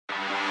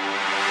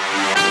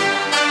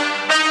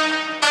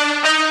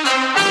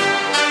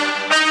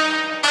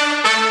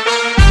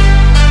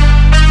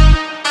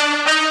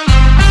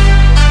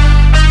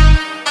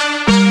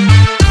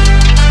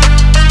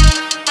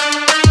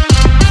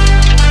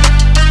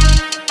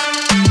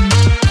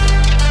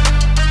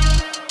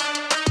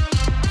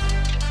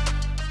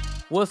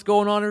What's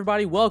going on,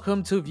 everybody?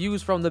 Welcome to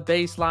Views from the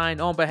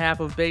Baseline on behalf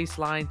of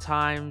Baseline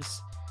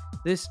Times.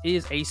 This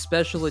is a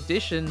special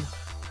edition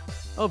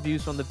of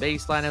Views from the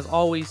Baseline. As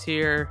always,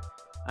 here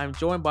I'm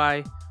joined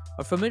by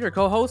a familiar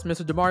co-host,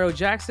 Mr. Demario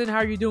Jackson. How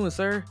are you doing,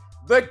 sir?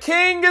 The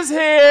king is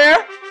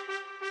here.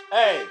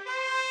 Hey,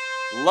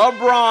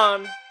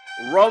 LeBron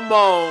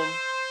Ramon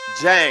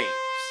James,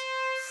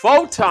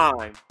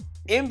 full-time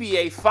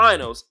NBA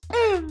Finals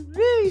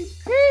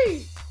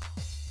MVP.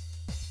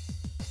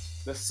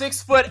 The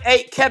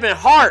 6'8" Kevin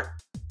Hart.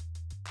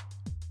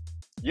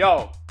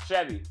 Yo,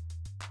 Chevy,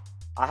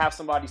 I have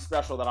somebody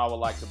special that I would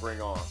like to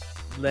bring on.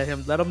 Let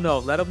him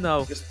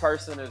know. This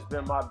person has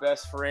been my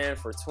best friend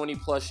for 20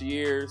 plus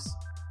years.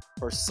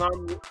 For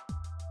some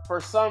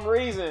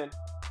reason,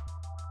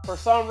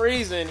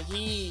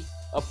 he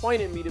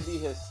appointed me to be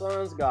his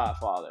son's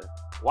godfather.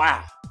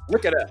 Wow,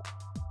 look at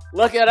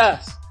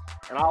us.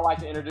 And I'd like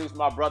to introduce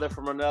my brother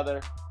from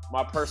another,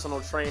 my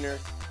personal trainer.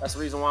 That's the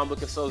reason why I'm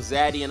looking so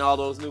zaddy in all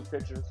those new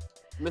pictures.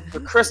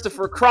 Mr.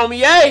 Christopher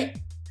Cromier.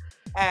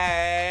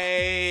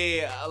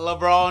 Hey,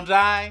 LeBron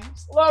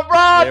James.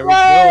 There we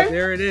go.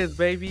 There it is,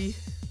 baby.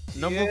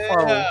 Number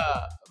 4.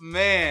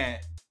 Man,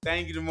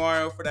 thank you,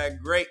 Demario, for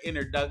that great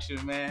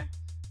introduction, man.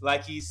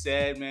 Like he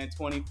said, man,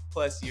 20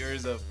 plus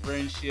years of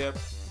friendship.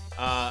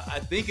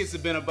 I think it's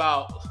been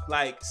about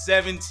like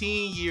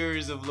 17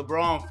 years of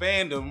LeBron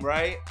fandom,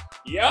 right?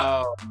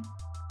 Yeah.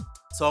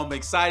 So I'm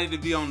excited to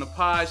be on the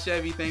pod,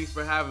 Chevy. Thanks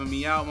for having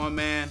me out, my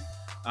man.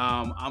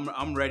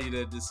 I'm ready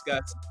to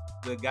discuss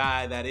the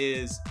guy that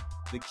is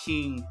the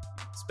king.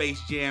 Space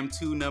Jam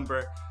 2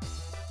 number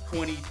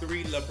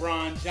 23,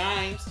 LeBron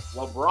James.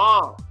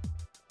 LeBron.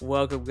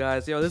 Welcome,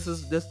 guys. Yo, this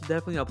is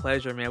definitely a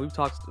pleasure, man. We've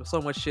talked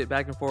so much shit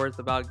back and forth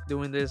about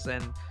doing this,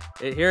 and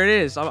here it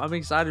is. I'm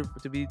excited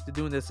to be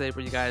doing this today for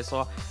you guys.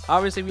 So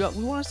obviously we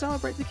want to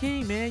celebrate the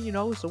king, man. You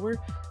know, so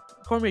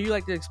Cormier, you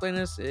like to explain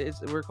this?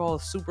 We're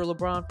called super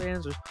LeBron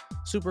fans or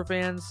super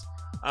fans.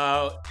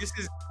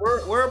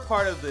 We're a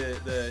part of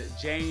the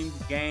James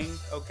gang,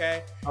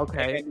 okay?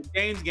 Okay. And the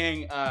James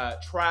gang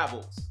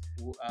travels.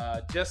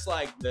 Just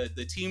like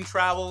the team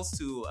travels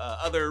to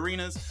other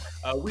arenas,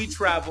 we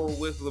travel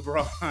with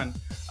LeBron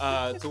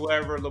to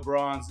wherever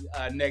LeBron's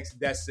next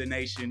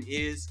destination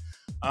is.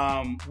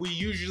 We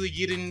usually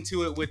get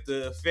into it with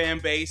the fan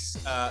base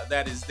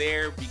that is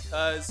there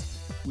because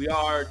we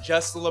are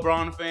just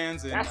LeBron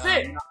fans and That's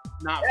it.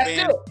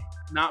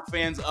 not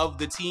fans of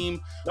the team.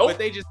 Nope. But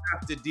they just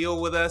have to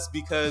deal with us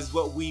because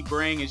what we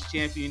bring is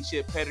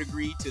championship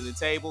pedigree to the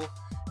table.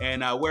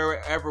 And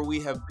wherever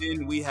we have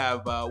been, we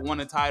have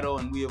won a title,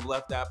 and we have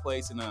left that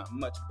place in a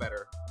much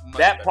better.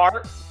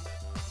 Part.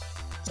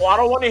 So I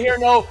don't want to hear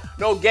no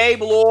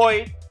Gabe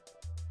Lloyd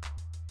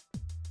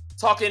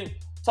talking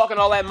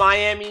all that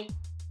Miami,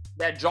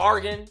 that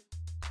jargon,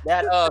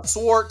 that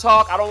sword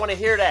talk. I don't want to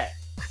hear that.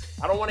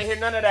 I don't want to hear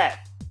none of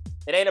that.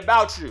 It ain't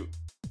about you.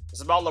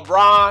 It's about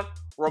LeBron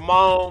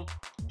Ramon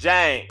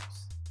James.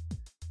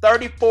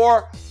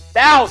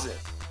 34,000.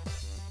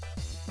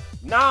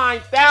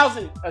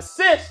 9,000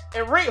 assists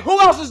and who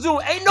else is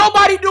doing? Ain't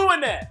nobody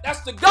doing that. That's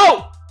the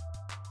GOAT.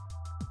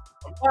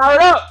 I'm fired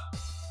up.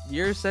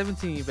 Year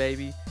 17,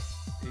 baby.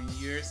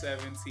 Year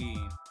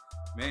 17,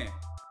 man.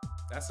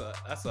 That's a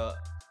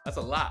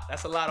lot.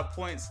 That's a lot of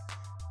points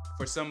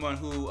for someone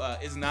who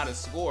is not a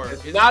scorer.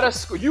 It's not a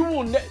score. You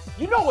will.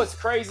 You know what's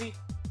crazy?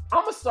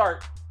 I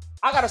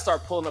gotta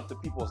start pulling up to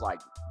people's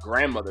like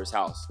grandmother's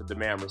house to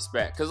demand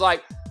respect. Cause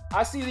like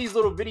I see these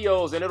little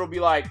videos and it'll be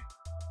like,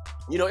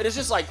 you know, it's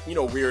just like, you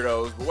know,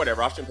 weirdos, but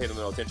whatever. I shouldn't pay them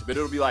no attention, but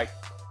it'll be like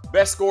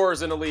best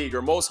scorers in the league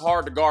or most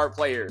hard to guard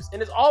players.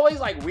 And it's always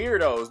like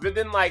weirdos. But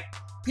then like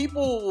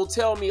people will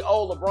tell me,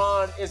 oh,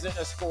 LeBron isn't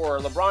a scorer.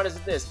 LeBron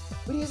isn't this.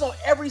 But he's on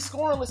every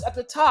scoring list at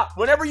the top.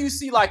 Whenever you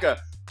see like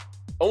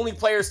only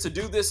players to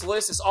do this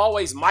list, it's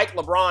always Mike,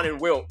 LeBron, and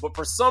Wilt. But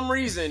for some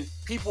reason,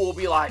 people will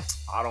be like,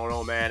 I don't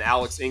know, man.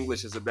 Alex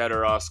English is a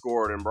better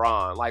scorer than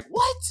Bron. Like,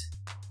 what?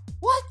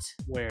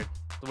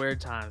 Weird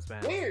times,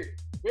 man. Weird.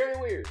 Very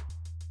weird.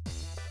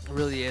 It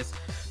really is.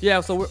 Yeah,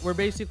 so we're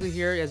basically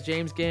here as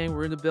James Gang.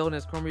 We're in the building,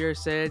 as Cormier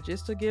said,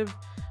 just to give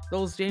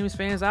those James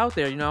fans out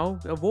there, you know,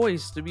 a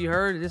voice to be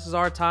heard. This is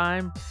our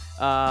time.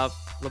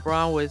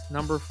 LeBron was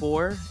number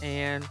 4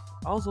 and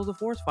also the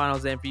 4th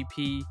Finals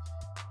MVP.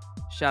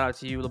 Shout out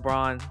to you,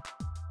 LeBron.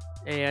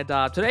 And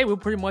today we'll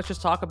pretty much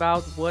just talk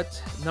about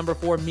what number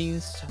 4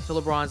 means to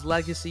LeBron's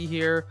legacy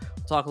here.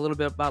 We'll talk a little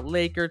bit about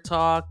Laker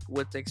talk,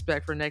 what to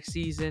expect for next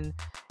season.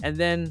 And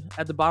then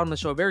at the bottom of the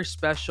show, a very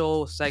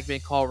special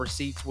segment called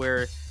Receipts,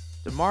 where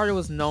Demario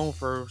is known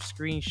for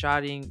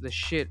screenshotting the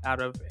shit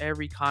out of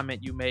every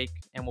comment you make,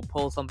 and we'll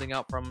pull something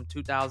up from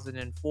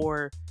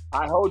 2004.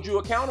 I hold you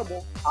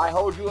accountable.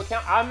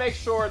 I make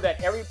sure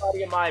that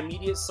everybody in my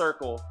immediate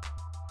circle,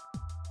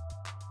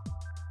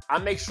 I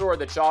make sure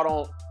that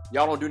y'all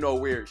don't do no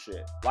weird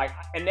shit. Like,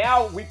 and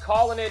now we're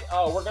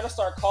gonna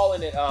start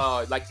calling it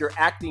like you're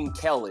acting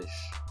Kellish.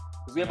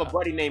 Because we have a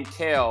buddy named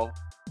Kel.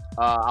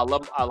 I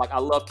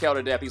love Kel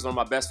to death. He's one of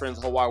my best friends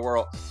in the whole wide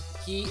world.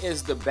 He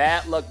is the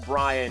bad luck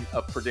Brian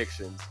of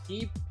predictions.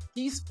 He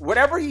he's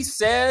whatever he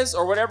says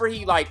or whatever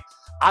he like,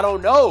 I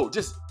don't know,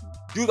 just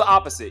do the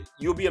opposite.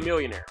 You'll be a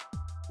millionaire.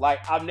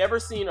 Like, I've never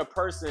seen a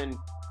person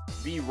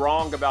be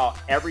wrong about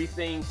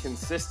everything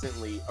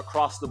consistently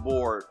across the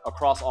board,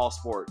 across all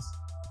sports.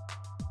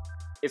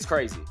 It's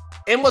crazy.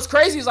 And what's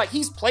crazy is like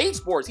he's played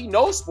sports, he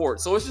knows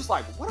sports, so it's just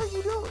like, what are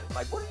you doing?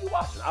 Like, what are you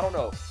watching? I don't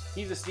know.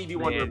 He's a Stevie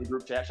Wonder of the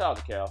group chat. Shout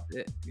out to Cal.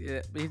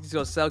 Yeah, he's just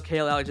gonna sell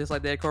Kale out just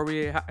like that.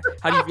 Cormier,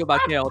 how do you feel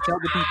about Kale? Tell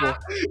the people.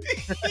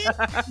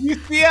 You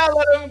see, I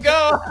let him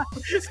go.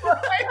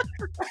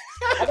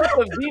 I got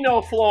the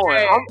Vino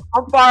flooring.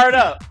 I'm fired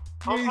up.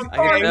 I'm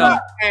fired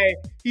up. Hey,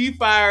 he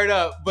fired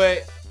up,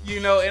 but you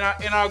know, in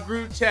our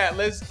group chat,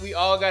 we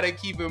all got to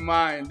keep in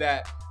mind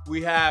that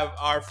we have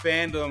our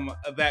fandom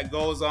that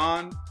goes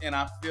on, and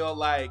I feel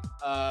like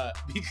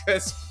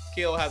because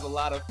Kale has a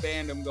lot of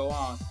fandom go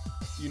on,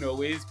 you know,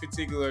 with his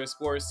particular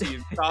sports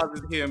team,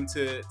 causes him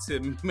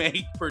to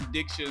make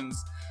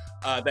predictions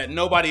that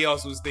nobody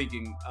else was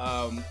thinking.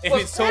 And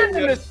it's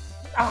totally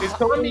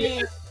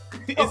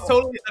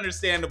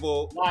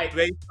understandable, like,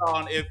 based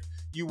on if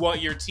you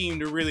want your team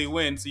to really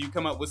win. So you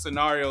come up with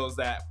scenarios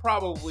that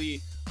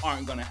probably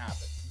aren't going to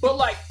happen. But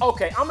like,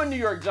 okay, I'm a New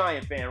York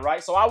Giant fan,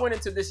 right? So I went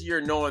into this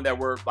year knowing that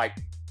we're like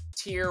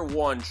tier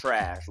 1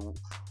 trash.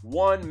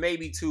 1,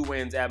 maybe 2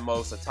 wins at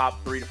most, a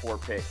top 3 to 4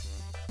 pick.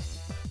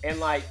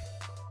 And like,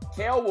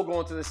 Kale will go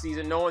into the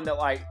season knowing that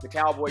like the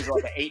Cowboys are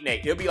like an 8-8.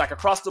 It'll be like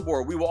across the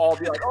board. We will all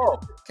be like, oh,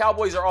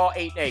 Cowboys are all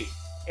 8-8.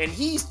 And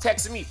he's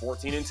texting me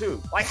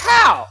 14-2. Like,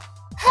 how?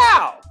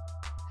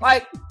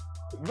 Like,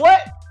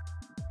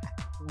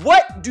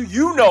 what do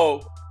you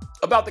know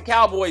about the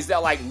Cowboys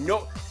that like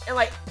no, and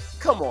like,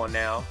 come on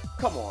now.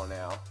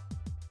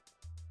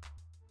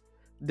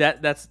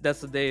 That's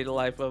the day to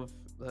life of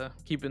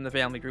keeping the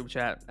family group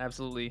chat.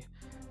 Absolutely.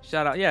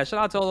 Shout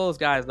out to all those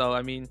guys though.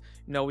 I mean,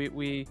 you know,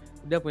 we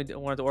definitely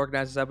wanted to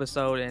organize this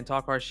episode and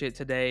talk our shit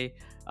today.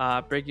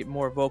 Break it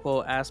more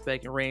vocal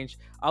aspect and range.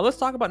 Let's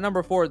talk about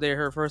number 4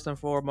 there first and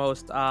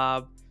foremost.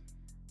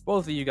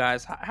 Both of you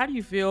guys, how do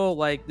you feel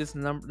like this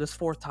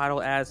 4th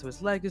title adds to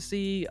his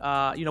legacy?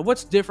 You know,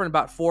 what's different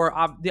about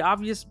 4? The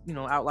obvious, you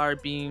know, outlier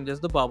being there's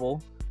the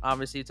bubble.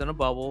 Obviously, it's in a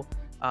bubble.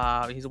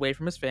 He's away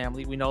from his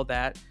family. We know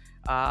that.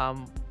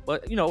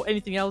 But, you know,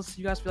 anything else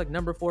you guys feel like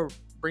number 4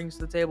 brings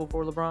to the table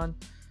for LeBron?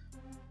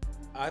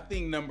 I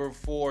think number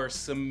 4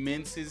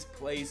 cements his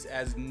place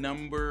as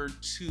number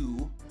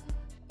 2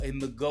 in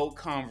the GOAT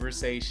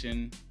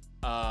conversation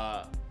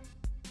to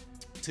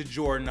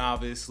Jordan,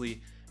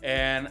 obviously.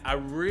 And I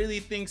really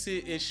think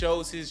it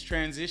shows his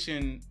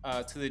transition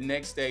to the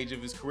next stage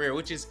of his career,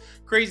 which is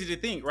crazy to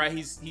think, right?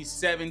 He's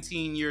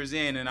 17 years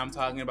in, and I'm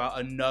talking about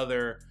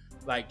another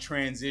like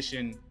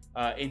transition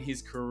in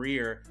his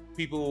career.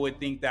 People would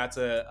think that's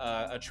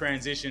a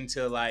transition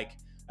to like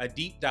a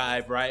deep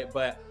dive, right?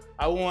 But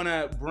I want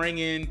to bring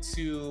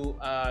into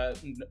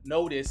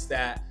notice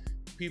that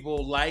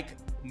people like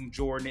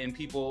Jordan and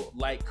people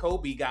like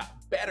Kobe got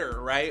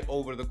better, right,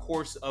 over the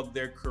course of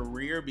their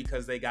career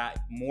because they got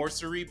more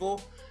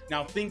cerebral.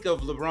 Now think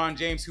of LeBron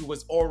James, who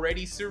was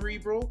already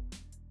cerebral,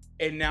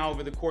 and now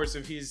over the course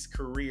of his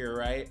career,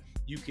 right,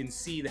 you can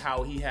see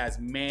how he has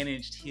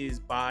managed his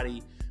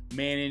body,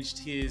 managed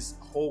his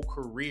whole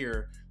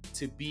career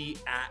to be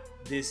at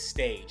this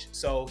stage.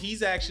 So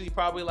he's actually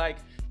probably like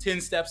 10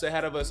 steps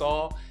ahead of us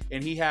all,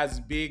 and he has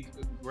big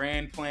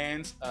grand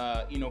plans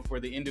you know, for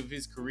the end of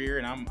his career,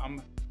 and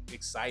I'm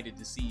excited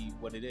to see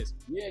what it is.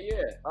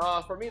 Yeah.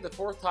 For me, the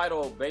 4th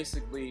title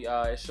basically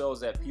it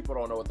shows that people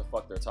don't know what the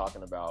fuck they're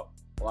talking about.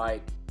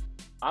 Like,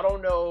 I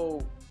don't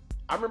know.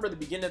 I remember the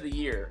beginning of the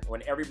year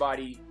when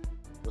everybody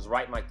was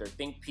writing like their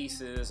think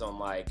pieces on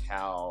like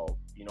how,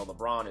 you know,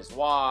 LeBron is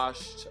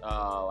washed.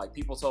 Like,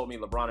 people told me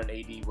LeBron and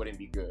AD wouldn't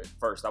be good.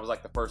 First, that was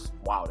like the first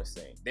wildest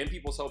thing. Then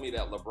people told me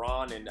that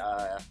LeBron and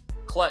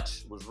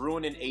Clutch was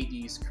ruining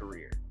AD's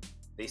career.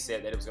 They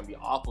said that it was going to be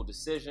an awful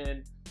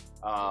decision.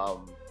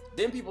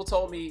 Then people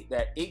told me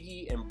that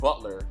Iggy and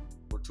Butler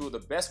were 2 of the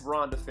best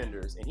Bron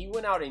defenders, and he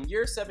went out in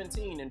year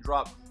 17 and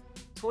dropped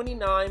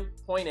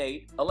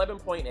 29.8,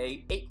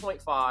 11.8,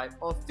 8.5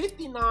 on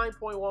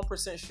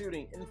 59.1%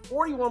 shooting and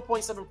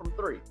 41.7 from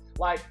 3.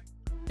 Like,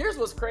 here's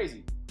what's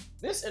crazy.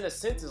 This, in a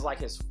sense, is like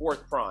his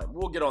 4th prime.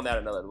 We'll get on that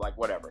another, like,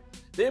 whatever.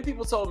 Then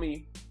people told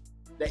me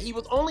that he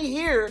was only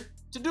here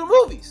to do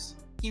movies.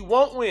 He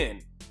won't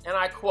win. And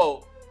I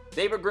quote,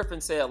 David Griffin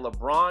said,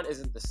 LeBron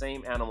isn't the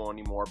same animal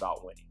anymore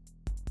about winning.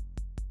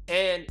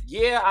 And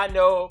yeah, I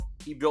know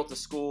he built a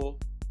school.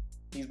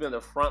 He's been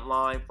the front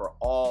line for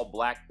all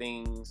black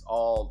things,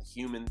 all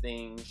human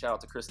things. Shout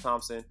out to Chris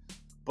Thompson.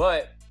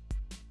 But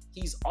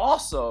he's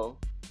also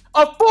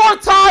a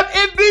 4-time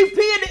MVP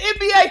in the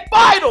NBA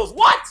Finals.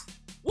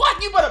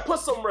 What? You better put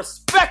some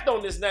respect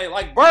on this name,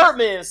 like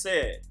Birdman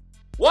said.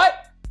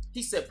 What?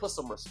 He said, put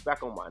some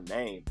respect on my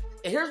name.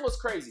 And here's what's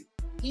crazy.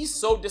 He's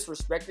so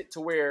disrespected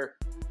to where,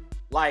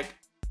 like,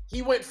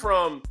 he went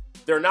from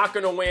they're not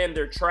going to win,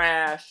 they're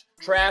trash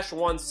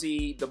 1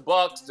 seed, the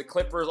Bucks, the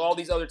Clippers, all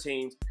these other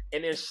teams,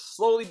 And then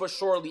slowly but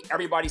surely,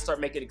 everybody start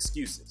making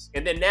excuses.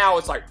 And then now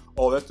it's like,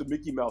 oh, that's the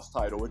Mickey Mouse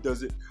title. It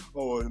doesn't,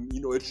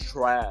 it's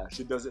trash.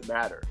 It doesn't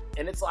matter.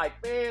 And it's like,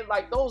 man,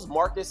 like those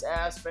Marcus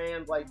ass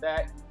fans like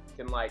that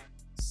can like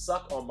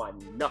suck on my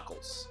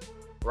knuckles,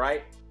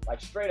 right?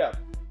 Like straight up,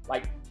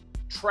 like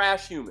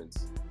trash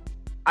humans.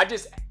 At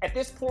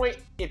this point,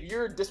 if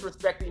you're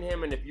disrespecting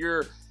him and if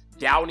you're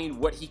doubting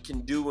what he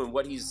can do and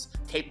what he's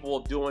capable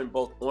of doing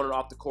both on and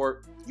off the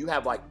court, you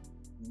have like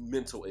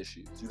mental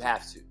issues. You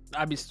have to.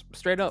 I mean,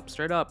 straight up.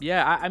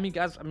 Yeah, I mean,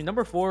 guys. I mean,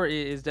 number 4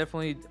 is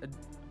definitely,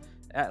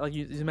 like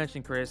you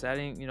mentioned, Chris,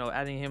 adding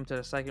him to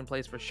the second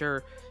place for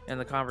sure in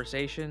the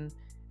conversation.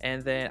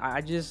 And then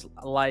I just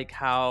like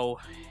how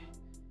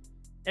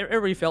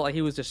everybody felt like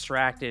he was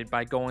distracted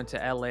by going to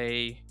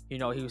LA. He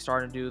was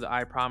starting to do the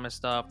I Promise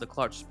stuff, the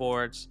Clutch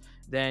Sports.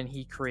 Then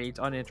he creates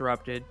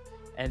Uninterrupted,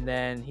 and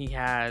then he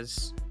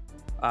has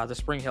the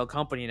Spring Hill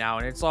Company now,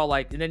 and it's all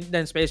like, and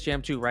then Space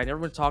Jam 2, right?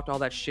 Everyone talked all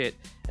that shit,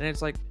 and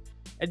it's like,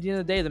 at the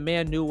end of the day, the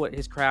man knew what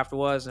his craft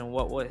was and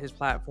what his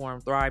platform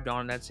thrived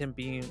on. That's him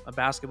being a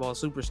basketball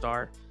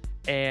superstar.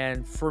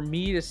 And for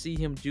me to see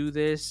him do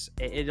this,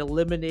 it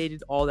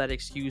eliminated all that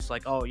excuse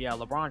like, oh yeah,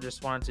 LeBron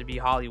just wanted to be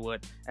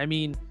Hollywood. I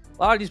mean,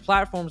 a lot of these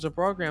platforms and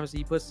programs that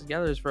he puts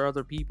together is for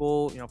other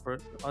people, for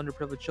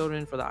underprivileged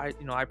children, for the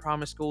I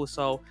Promise School.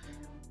 So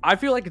I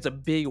feel like it's a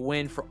big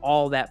win for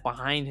all that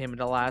behind him in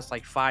the last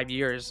like 5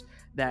 years.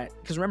 That,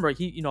 because remember,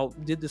 he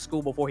did the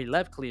school before he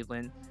left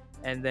Cleveland,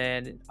 and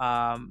then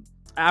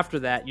after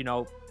that,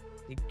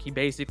 he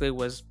basically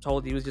was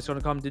told he was just going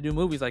to come to do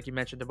movies, like you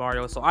mentioned,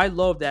 DeMario. So I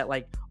love that,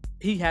 like,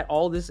 he had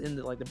all this in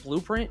the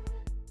blueprint,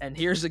 and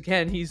here's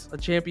again, he's a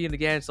champion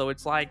again. So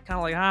it's like kind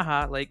of like,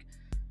 haha, like,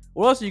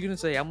 what else are you gonna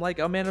say? I'm like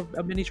a man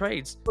of many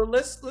trades. But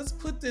let's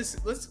put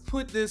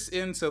this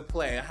into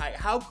play.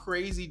 How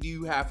crazy do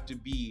you have to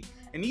be?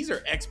 And these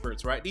are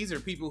experts, right? These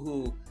are people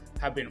who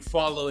have been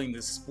following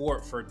the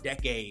sport for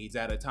decades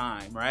at a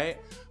time, right?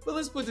 But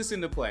let's put this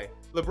into play.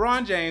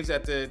 LeBron James,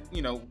 at the,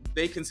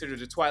 they consider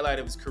the twilight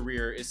of his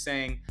career, is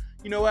saying,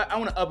 you know what, I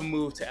want to up and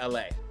move to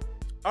LA.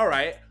 All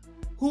right,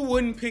 who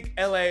wouldn't pick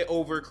LA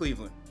over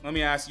Cleveland? Let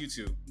me ask you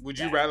two. Would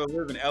you rather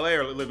live in LA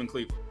or live in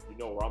Cleveland? You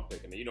know where I'm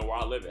picking. You know where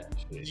I live at.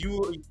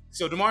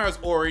 So DeMario's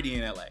already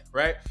in LA,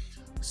 right?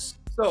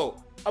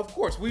 So of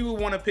course we would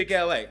want to pick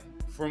LA.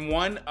 From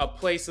one, a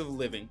place of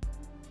living.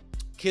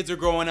 Kids are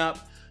growing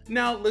up.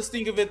 Now let's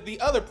think of it the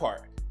other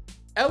part.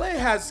 LA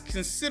has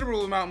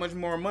considerable amount much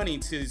more money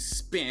to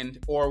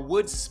spend or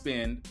would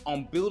spend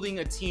on building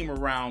a team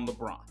around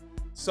LeBron.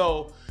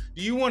 So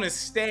do you want to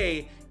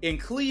stay in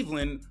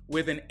Cleveland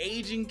with an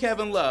aging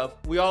Kevin Love?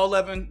 We all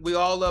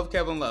love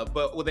Kevin Love,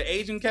 but with an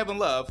aging Kevin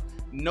Love,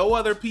 no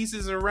other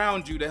pieces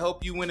around you to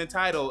help you win a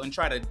title and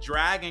try to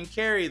drag and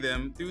carry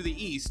them through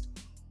the East,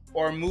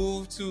 or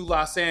move to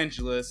Los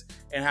Angeles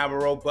and have a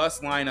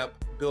robust lineup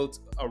built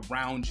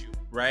around you,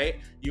 right?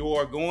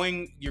 You're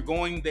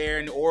going there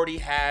and already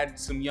had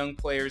some young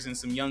players and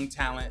some young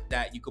talent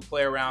that you could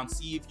play around,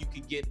 see if you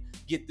could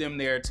get them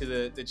there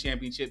to the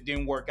championship.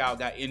 Didn't work out,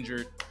 got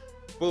injured.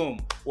 Boom.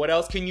 What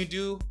else can you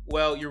do?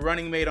 Well, your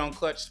running mate on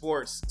Clutch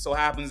Sports so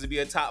happens to be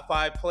a top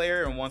 5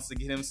 player and wants to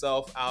get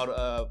himself out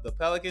of the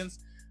Pelicans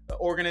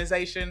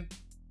organization.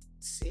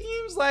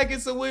 Seems like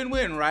it's a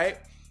win-win, right?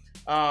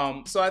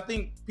 So I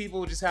think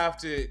people just have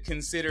to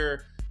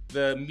consider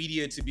the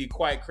media to be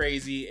quite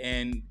crazy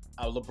and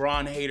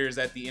LeBron haters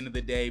at the end of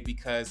the day,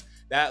 because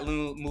that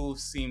move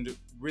seemed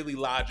really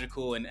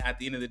logical, and at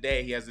the end of the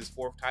day, he has his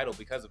 4th title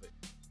because of it.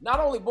 Not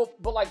only,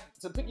 but like,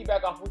 to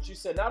piggyback off what you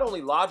said, not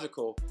only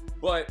logical,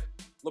 but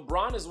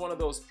LeBron is one of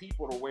those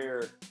people to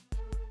where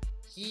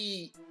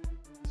he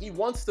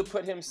wants to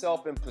put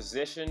himself in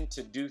position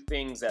to do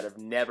things that have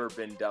never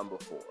been done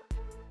before.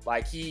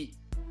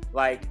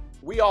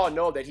 We all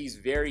know that he's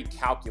very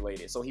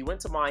calculated. So he went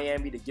to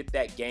Miami to get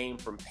that game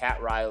from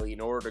Pat Riley in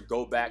order to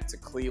go back to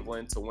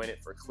Cleveland to win it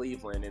for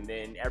Cleveland. And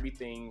then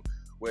everything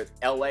with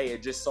LA,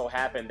 it just so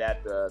happened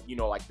that the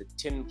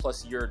 10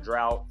 plus year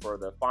drought for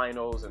the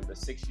finals and the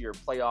 6-year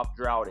playoff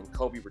drought, and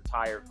Kobe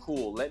retired.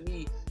 Cool. Let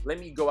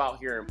me go out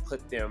here and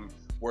put them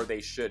where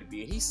they should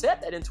be. And he said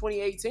that in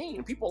 2018,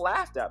 and people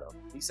laughed at him.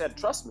 He said,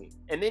 trust me.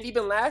 And then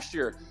even last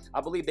year,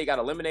 I believe they got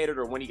eliminated,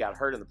 or when he got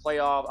hurt in the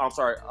playoff. I'm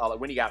sorry,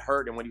 when he got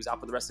hurt and when he was out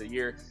for the rest of the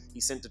year, he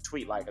sent a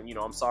tweet like,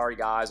 I'm sorry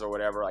guys, or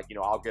whatever,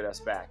 I'll get us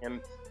back.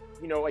 And,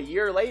 a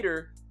year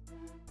later,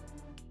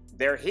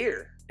 they're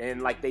here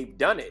and they've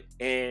done it.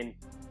 And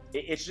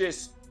it's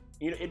just,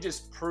 it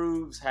just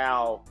proves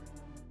how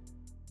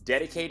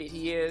dedicated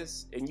he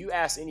is. And you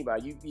ask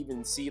anybody, you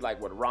even see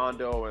what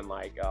Rondo and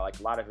a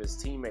lot of his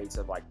teammates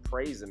have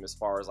praised him as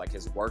far as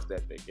his work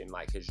ethic and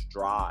his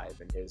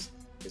drive and his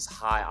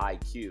high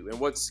IQ. And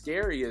what's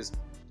scary is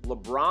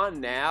LeBron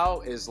now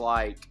is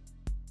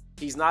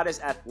he's not as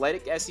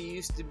athletic as he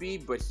used to be,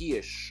 but he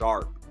is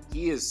sharp.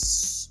 He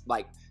is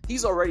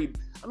he's already,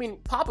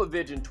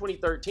 Popovich in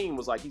 2013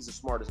 was he's the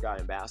smartest guy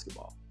in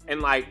basketball.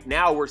 And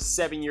now we're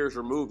 7 years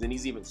removed and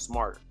he's even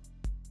smarter.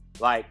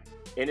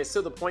 And it's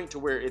to the point to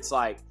where it's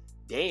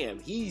damn,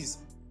 he's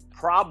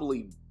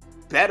probably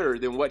better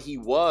than what he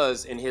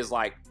was in his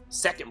like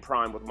second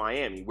prime with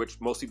Miami, which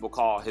most people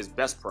call his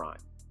best prime.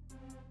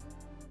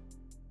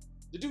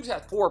 The dude's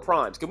had 4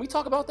 primes. Can we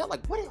talk about that?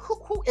 Like,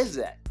 who is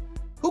that?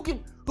 Who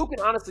can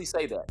honestly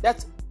say that?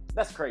 That's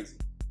crazy.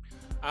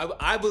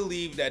 I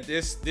believe that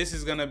this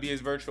is gonna be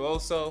his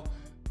virtuoso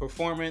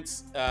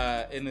performance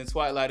in the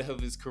twilight of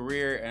his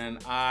career,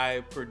 and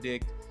I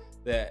predict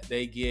that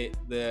they get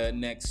the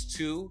next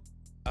 2,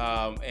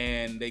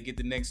 and they get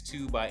the next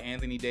 2 by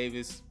Anthony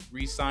Davis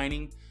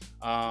re-signing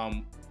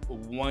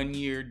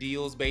 1-year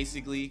deals,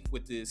 basically,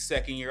 with the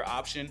second-year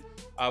option,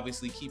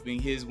 obviously keeping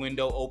his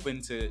window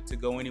open to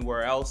go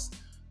anywhere else.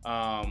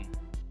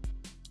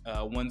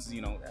 Once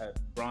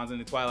Bron's in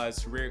the twilight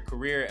of his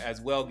career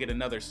as well, get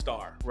another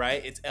star,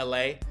 right? It's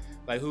LA.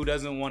 Like, who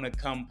doesn't want to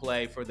come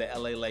play for the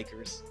LA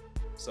Lakers?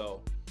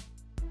 So,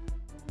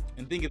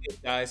 and think of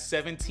it, guys,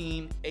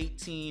 17,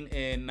 18,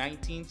 and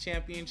 19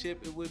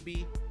 championship it would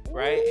be,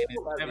 right?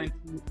 Ooh, And it's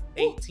 17th,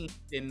 18th,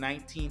 and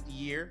 19th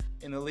year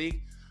in the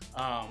league.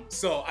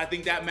 So I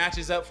think that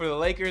matches up for the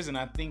Lakers, and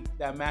I think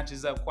that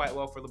matches up quite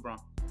well for LeBron.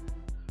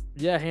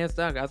 Yeah, hands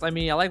down, guys. I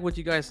mean, I like what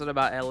you guys said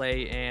about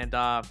LA, and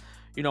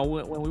when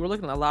we were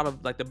looking at a lot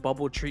of like the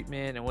bubble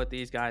treatment and what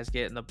these guys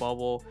get in the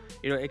bubble,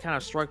 it kind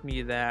of struck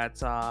me that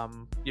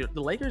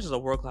the Lakers is a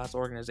world-class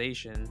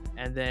organization,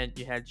 and then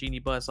you had Jeannie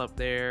Buss up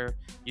there,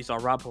 you saw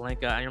Rob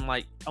Pelinka, and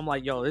I'm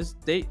like, yo,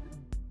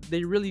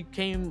 they really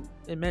came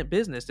and meant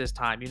business this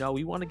time.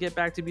 We want to get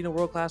back to being a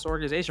world-class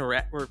organization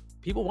where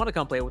people want to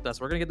come play with us.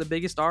 We're gonna get the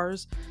biggest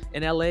stars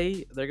in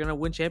LA. They're gonna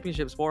win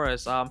championships for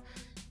us.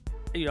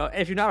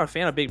 If you're not a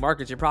fan of big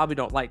markets, you probably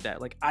don't like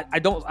that. Like I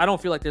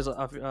don't feel like there's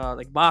a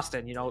like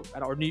Boston,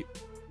 or New.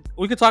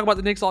 We could talk about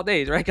the Knicks all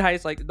days, right,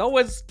 guys? Like no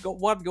one's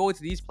want to go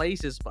to these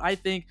places, but I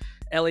think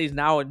LA is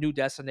now a new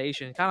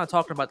destination. Kind of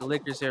talking about the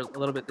Lakers here a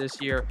little bit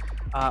this year.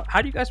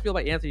 How do you guys feel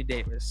about Anthony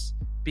Davis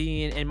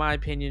being, in my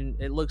opinion,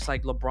 it looks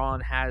like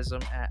LeBron has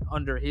him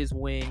under his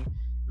wing,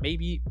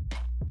 maybe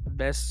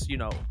best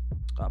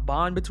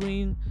bond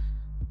between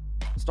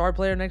star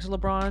player next to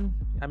LeBron.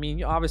 I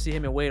mean, obviously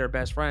him and Wade are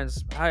best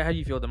friends. How do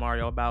you feel,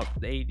 DeMario, about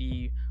the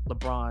AD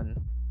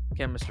LeBron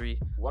chemistry?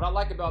 What I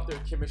like about their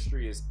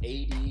chemistry is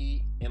AD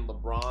and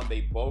LeBron,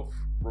 they both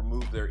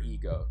remove their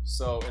ego.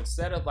 So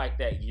instead of like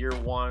that year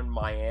 1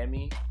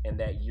 Miami and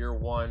that year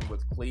 1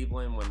 with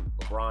Cleveland when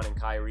LeBron and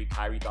Kyrie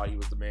thought he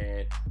was the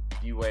man,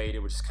 D-Wade, it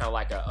was just kind of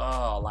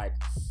like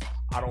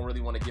I don't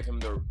really want to give him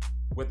the...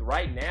 With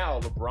right now,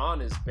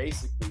 LeBron is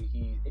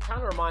basically, it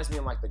kind of reminds me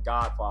of like The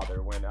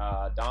Godfather when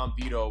Don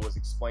Vito was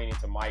explaining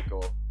to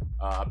Michael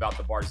about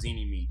the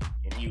Barzini meeting,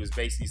 and he was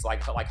basically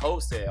like Ho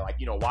said, like,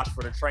 watch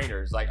for the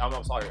trainers. Like, I'm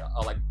sorry,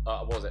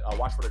 what was it?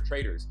 Watch for the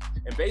traitors.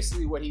 And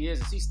basically what he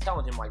is he's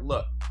telling him like,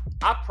 look,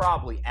 I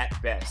probably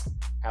at best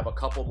have a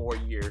couple more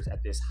years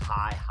at this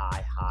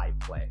high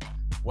play.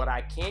 What I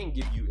can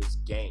give you is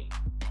game.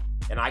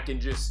 And I can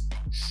just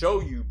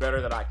show you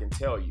better than I can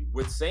tell you.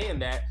 With saying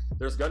that,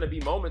 there's going to be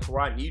moments where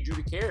I need you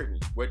to carry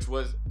me, which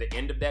was the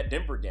end of that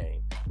Denver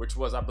game, which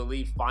was, I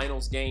believe,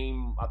 finals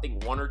game, I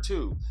think 1 or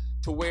 2,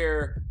 to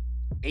where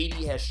AD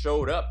has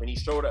showed up, and he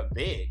showed up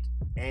big.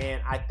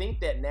 And I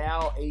think that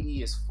now AD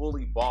is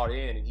fully bought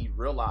in, and he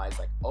realized,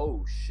 like,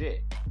 oh,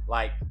 shit.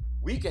 Like,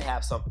 we could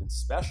have something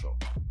special.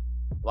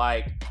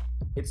 Like,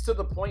 it's to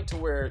the point to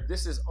where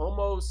this is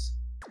almost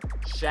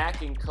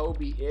Shaq and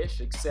Kobe-ish,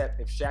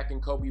 except if Shaq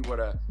and Kobe would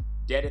have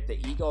deaded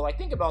the ego. Like,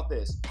 think about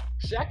this.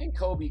 Shaq and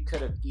Kobe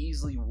could have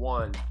easily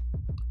won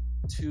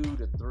 2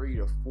 to 3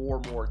 to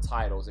 4 more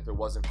titles if it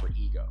wasn't for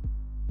ego.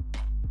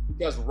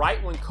 Because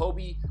right when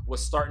Kobe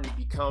was starting to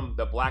become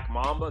the Black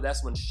Mamba,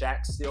 that's when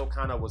Shaq still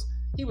kind of was,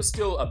 he was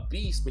still a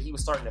beast, but he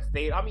was starting to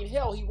fade. I mean,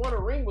 hell, he won a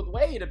ring with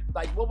Wade,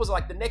 like, what was it,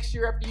 like the next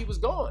year after he was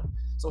gone?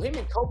 So him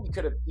and Kobe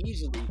could have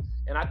easily,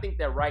 and I think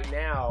that right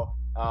now,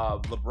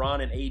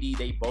 LeBron and AD,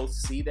 they both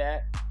see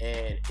that,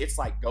 and it's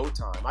like go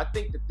time. I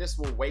think that this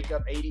will wake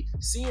up AD.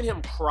 Seeing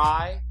him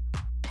cry,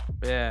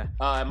 yeah.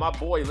 And my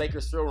boy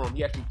Lakers film room,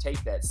 he actually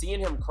taped that. Seeing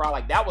him cry,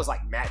 like that was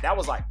like mad. That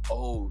was like,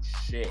 oh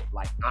shit,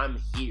 like I'm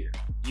here,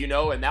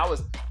 and that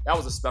was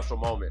a special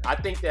moment. I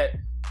think that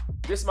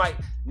this might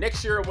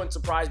next year. It wouldn't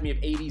surprise me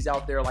if AD's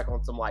out there like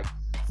on some like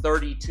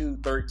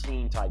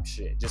 32-13 type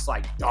shit, just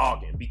like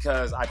dogging,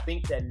 because I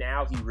think that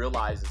now he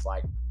realizes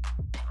like,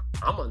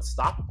 I'm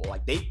unstoppable.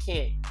 Like, they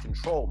can't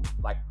control me.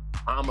 Like,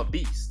 I'm a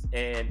beast.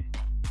 And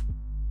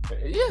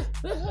yeah,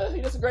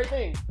 that's a great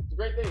thing. It's a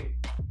great thing.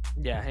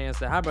 Yeah, hands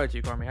down. How about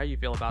you, Cormy? How you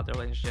feel about the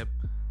relationship?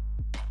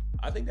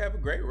 I think they have a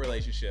great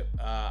relationship.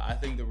 I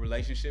think the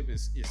relationship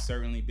is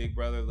certainly big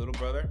brother, little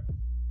brother.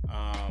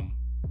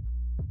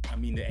 I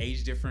mean, the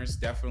age difference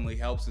definitely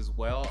helps as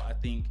well. I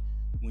think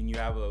when you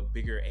have a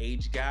bigger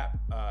age gap,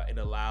 it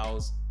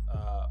allows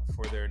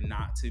for there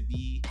not to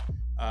be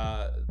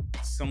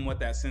somewhat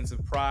that sense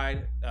of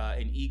pride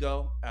and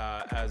ego,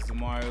 as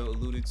DeMario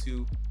alluded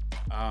to.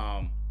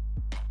 I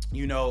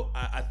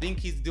think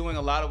he's doing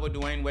a lot of what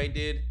Dwayne Wade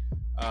did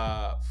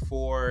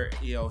for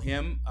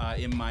him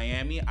in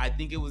Miami. I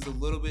think it was a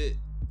little bit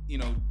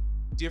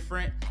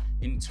different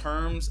in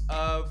terms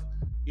of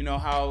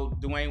how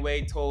Dwayne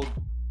Wade told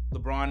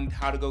LeBron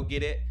how to go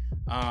get it.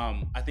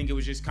 I think it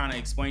was just kind of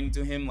explaining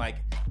to him, like,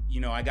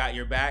 I got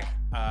your back.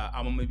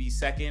 I'm gonna be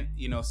second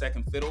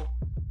fiddle.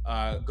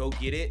 Go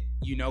get it,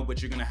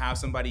 but you're gonna have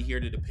somebody here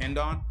to depend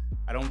on.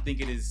 I don't think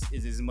it is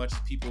as much as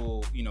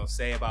people,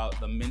 say about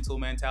the mental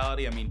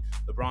mentality. I mean,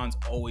 LeBron's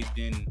always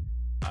been,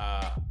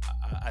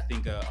 I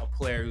think, a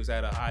player who's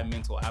had a high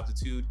mental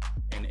aptitude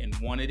and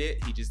wanted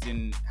it. He just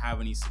didn't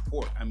have any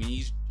support. I mean,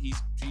 he's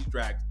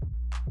dragged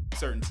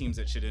certain teams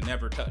that should have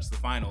never touched the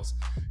finals,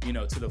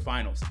 to the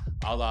finals,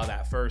 a la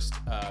that first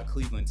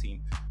Cleveland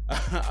team.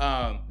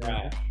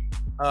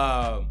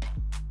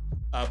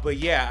 But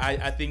yeah,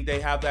 I think they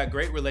have that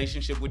great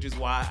relationship, which is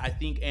why I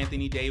think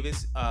Anthony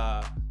Davis,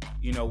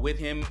 with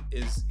him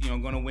is,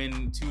 going to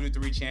win 2 to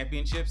 3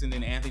 championships. And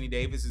then Anthony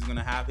Davis is going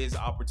to have his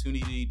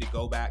opportunity to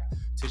go back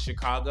to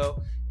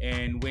Chicago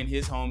and win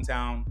his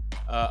hometown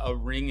a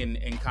ring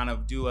and kind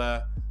of do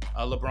a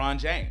LeBron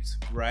James,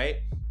 right?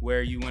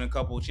 Where you win a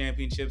couple of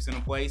championships in a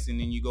place and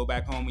then you go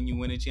back home and you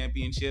win a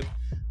championship,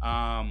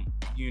 and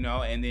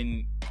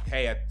then,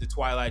 hey, at the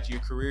twilight of your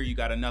career, you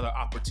got another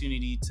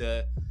opportunity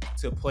to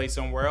play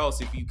somewhere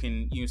else if you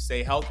can,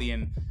 stay healthy.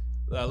 And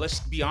let's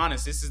be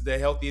honest, this is the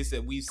healthiest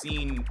that we've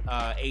seen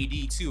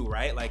AD too,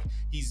 right? Like,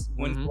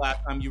 when's the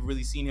last time you've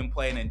really seen him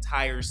play an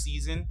entire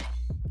season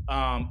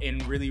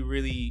and really,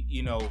 really,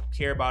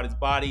 care about his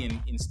body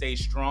and stay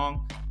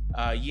strong?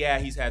 Yeah,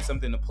 he's had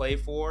something to play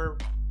for,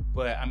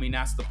 but I mean,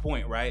 that's the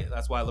point, right?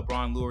 That's why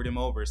LeBron lured him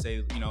over.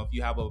 Say, if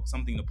you have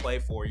something to play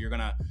for, you're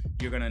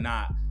gonna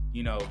not,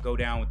 go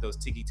down with those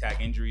ticky-tack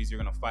injuries. You're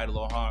gonna fight a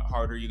little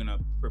harder. You're gonna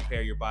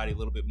prepare your body a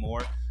little bit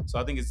more. So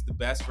I think it's the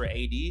best for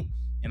AD,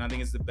 and I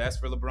think it's the best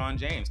for LeBron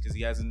James because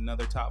he has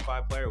another top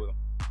 5 player with him.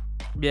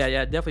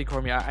 Yeah, definitely,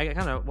 Cormier. I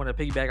kind of want to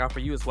piggyback off for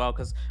you as well,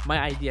 because my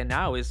idea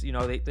now is,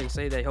 they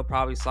say that he'll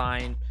probably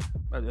sign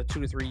a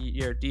 2 to 3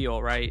 year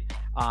deal, right?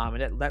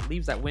 And that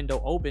leaves that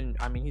window open.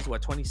 I mean, he's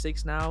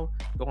 26 now,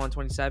 going on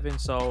 27.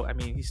 So, I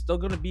mean, he's still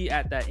going to be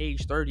at that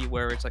age 30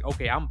 where it's like,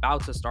 okay, I'm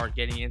about to start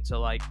getting into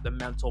like the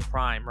mental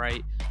prime,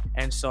 right?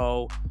 And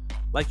so,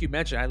 like you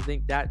mentioned, I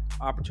think that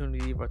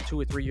opportunity of a 2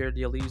 or 3 year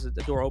deal leaves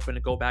the door open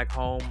to go back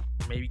home,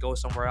 or maybe go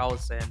somewhere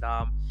else. And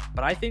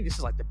but I think this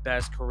is like the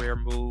best career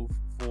move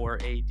for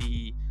AD.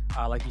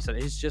 Like you said,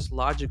 it's just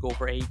logical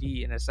for AD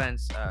in a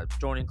sense,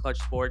 joining Clutch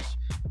Sports,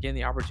 getting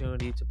the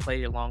opportunity to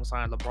play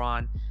alongside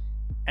LeBron.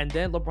 And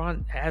then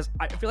I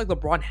feel like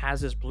LeBron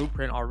has this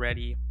blueprint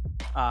already,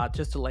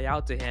 just to lay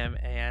out to him.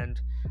 And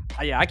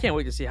I can't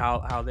wait to see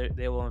how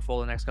they will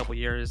unfold the next couple of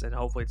years, and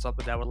hopefully it's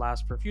something that would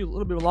last for a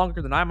little bit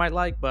longer than I might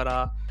like.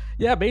 But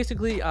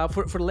basically,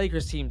 for the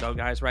Lakers team though,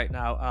 guys, right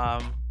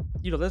now,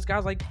 there's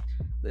guys like,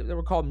 they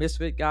were called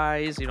misfit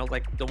guys,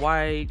 like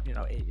Dwight,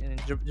 and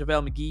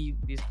JaVale McGee,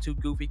 these 2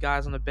 goofy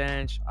guys on the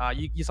bench.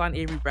 You sign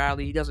Avery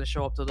Bradley, he doesn't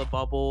show up to the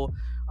bubble.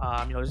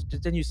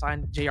 Then you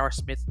sign J.R.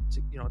 Smith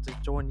to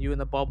join you in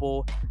the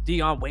bubble.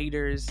 Dion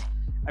Waiters.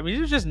 I mean,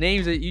 these are just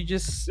names that you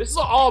just. This is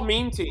an all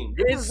meme team.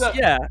 This is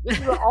an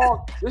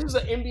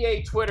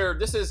NBA Twitter.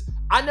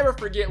 I never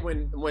forget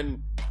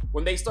when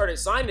they started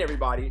signing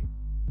everybody.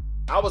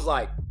 I was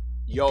like,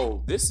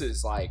 yo, this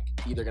is like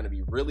either going to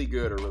be really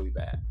good or really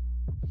bad.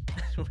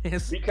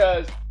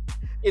 Because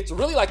it's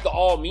really like the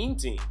all meme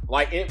team.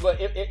 Like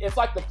it's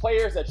like the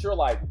players that you're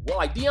like, well,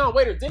 like Dion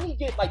Waiters, didn't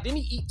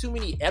he eat too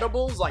many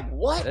edibles? Like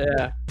what?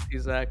 Yeah,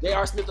 exactly.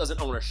 J.R. Smith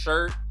doesn't own a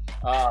shirt.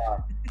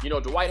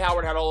 Dwight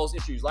Howard had all those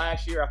issues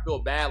last year. I feel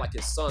bad. Like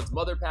his son's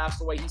mother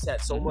passed away. He's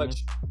had so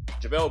much.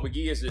 JaVale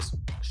McGee is just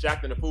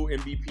Shaq and the Fool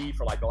MVP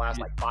for like the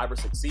last 5 or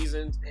 6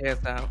 seasons. Hands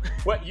down.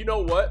 But you know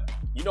what?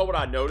 You know what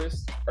I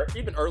noticed? Or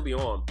even early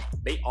on,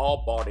 they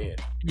all bought in.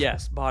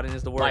 Yes, bought in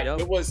is the word. Like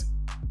it was.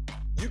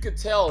 You could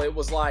tell it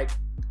was like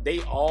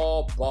they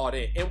all bought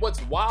in. And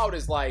what's wild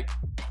is like,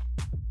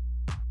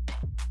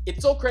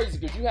 it's so crazy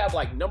because you have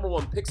like number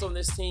 1 picks on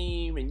this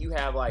team, and you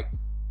have like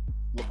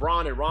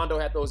LeBron and Rondo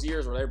had those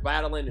years where they're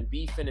battling and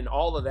beefing and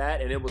all of that.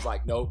 And it was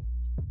like, nope,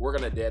 we're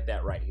going to dead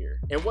that right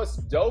here. And what's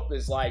dope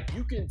is like,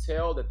 you can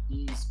tell that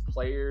these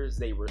players,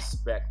 they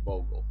respect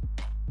Vogel.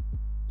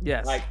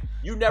 Yes. Like,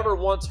 you never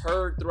once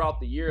heard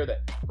throughout the year that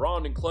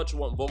Braun and Clutch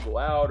want Vogel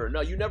out, or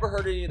no, you never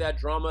heard any of that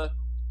drama.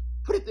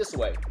 Put it this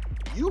way.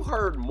 You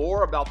heard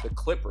more about the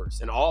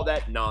Clippers and all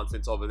that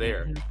nonsense over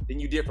there than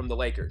you did from the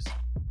Lakers.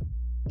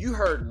 You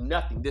heard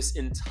nothing this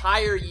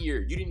entire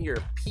year. You didn't hear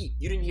a peep.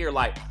 You didn't hear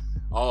like,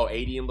 oh,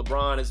 AD and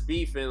LeBron is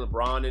beefing,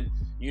 LeBron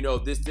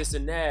and, this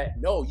and that.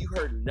 No, you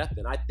heard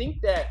nothing. I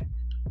think that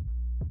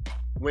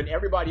when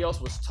everybody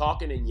else was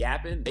talking and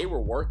yapping, they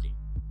were working.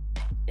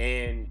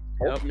 And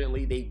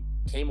ultimately they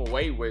came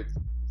away with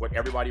what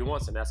everybody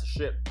wants, and that's a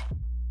ship.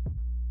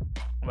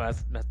 Well,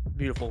 that's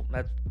beautiful.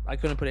 I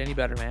couldn't put it any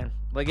better, man.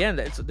 But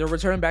again, they're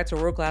returning back to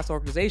a world-class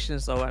organization.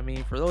 So, I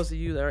mean, for those of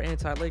you that are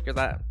anti-Lakers,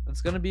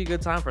 it's going to be a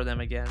good time for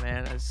them again,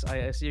 man.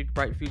 I see a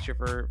bright future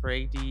for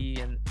AD.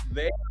 And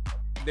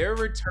they're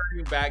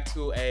returning back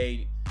to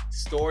a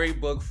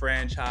storybook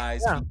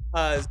franchise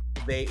because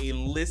they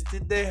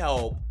enlisted the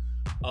help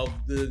of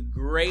the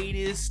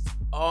greatest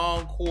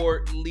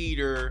on-court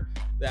leader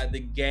that the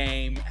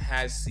game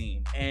has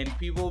seen. And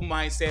people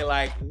might say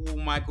like, ooh,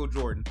 Michael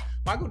Jordan.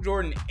 Michael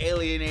Jordan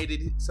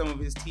alienated some of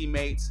his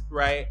teammates,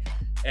 right?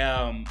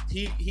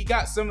 He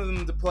got some of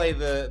them to play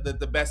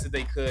the best that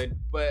they could,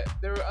 but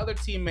there were other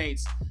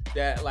teammates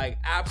that like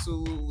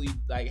absolutely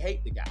like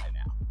hate the guy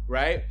now,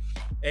 right?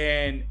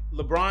 And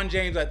LeBron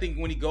James, I think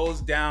when he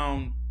goes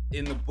down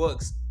in the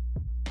books,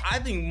 I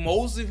think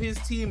most of his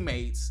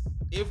teammates,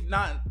 if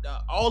not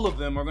all of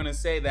them, are going to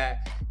say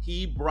that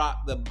he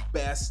brought the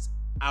best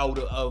out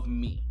of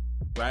me,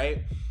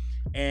 right?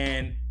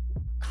 And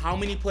how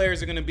many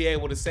players are going to be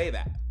able to say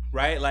that,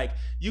 right? Like,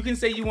 you can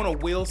say you want to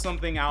will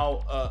something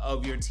out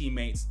of your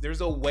teammates.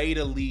 There's a way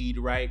to lead,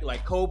 right?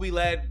 Like Kobe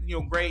led,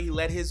 great. He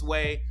led his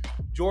way.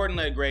 Jordan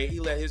led great. He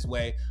led his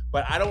way.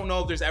 But I don't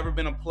know if there's ever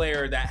been a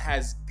player that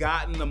has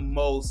gotten the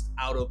most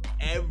out of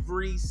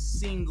every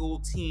single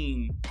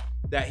team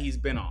that he's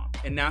been on.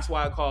 And that's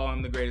why I call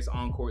him the greatest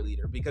on-court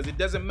leader, because it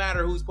doesn't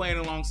matter who's playing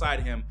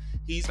alongside him.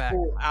 He's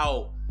pulled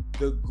out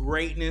the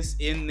greatness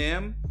in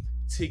them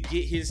to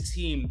get his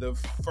team the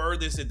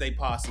furthest that they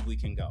possibly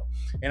can go.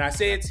 And I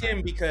say it's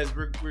him because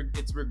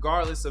it's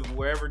regardless of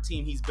wherever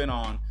team he's been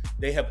on,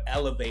 they have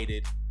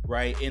elevated,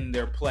 right, in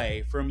their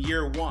play from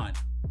year one.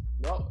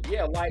 Well,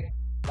 yeah, like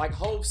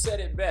Hov said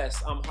it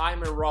best. I'm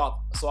Hyman Roth,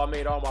 so I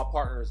made all my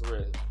partners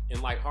rich.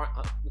 And like,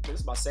 this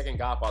is my second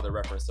Godfather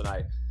reference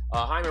tonight.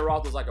 Hyman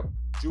Roth was like a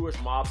Jewish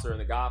mobster in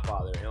The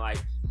Godfather, and like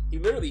he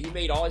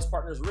made all his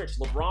partners rich.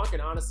 LeBron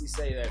can honestly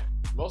say that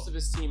most of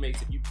his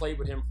teammates, if you played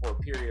with him for a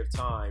period of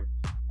time,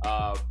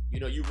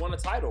 you won a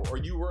title or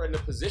you were in a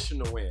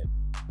position to win.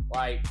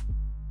 Like,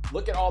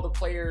 look at all the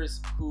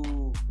players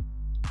who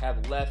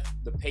have left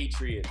the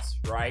Patriots,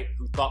 right?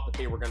 Who thought that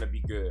they were going to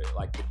be good,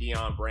 like the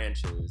Deion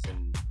Branches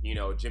and,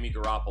 Jimmy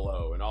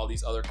Garoppolo and all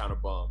these other kind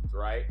of bums,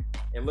 right?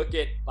 And look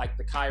at like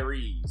the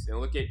Kyries and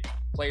look at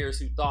players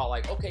who thought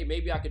like, okay,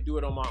 maybe I could do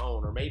it on my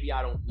own, or maybe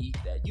I don't need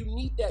that. You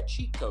need that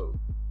cheat code.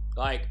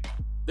 Like,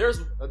 there's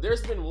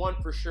been one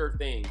for sure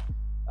thing.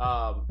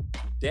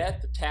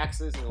 Death,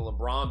 taxes, and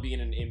LeBron being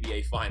in the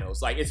NBA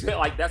Finals. Like, it's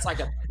like that's like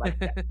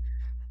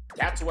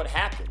that's what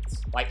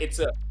happens. Like, it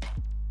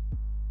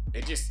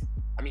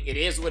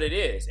is what it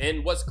is.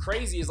 And what's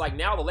crazy is like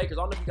now the Lakers,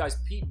 I don't know if you guys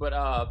peep, but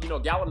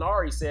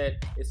Gallinari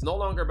said it's no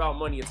longer about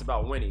money, it's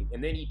about winning.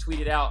 And then he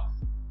tweeted out,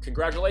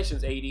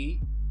 congratulations, AD.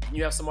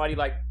 You have somebody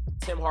like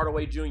Tim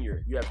Hardaway Jr.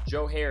 You have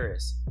Joe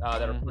Harris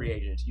that are free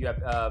agents. You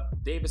have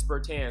Davis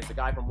Bertans, the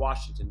guy from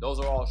Washington. Those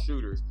are all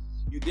shooters.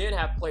 You then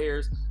have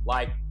players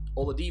like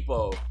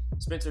Oladipo,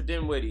 Spencer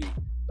Dinwiddie.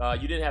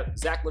 You didn't have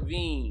Zach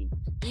LaVine,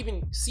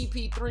 even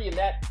CP3 in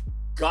that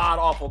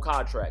god-awful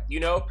contract.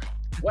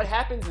 What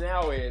happens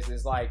now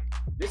is like,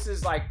 this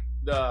is like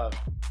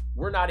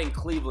we're not in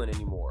Cleveland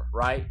anymore,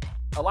 right?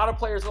 A lot of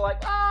players are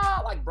like,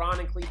 like Bron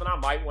in Cleveland, I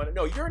might want to.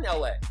 No, you're in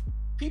LA.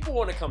 People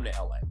want to come to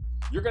LA.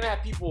 You're going to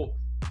have people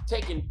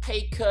taking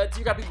pay cuts.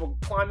 You got people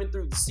climbing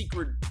through the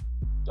secret,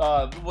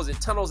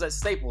 tunnels at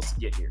Staples to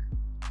get here.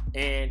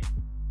 And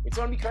it's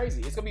going to be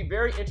crazy. It's going to be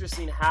very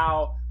interesting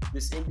how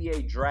this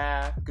NBA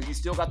draft, because you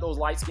still got those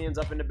light skins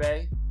up in the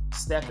Bay.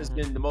 Steph has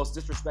been the most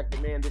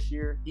disrespected man this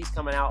year. He's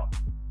coming out.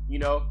 You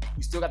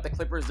still got the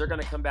Clippers. They're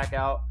going to come back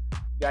out.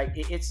 Like,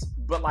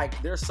 but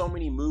there's so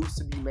many moves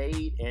to be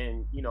made,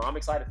 and, I'm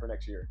excited for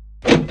next year.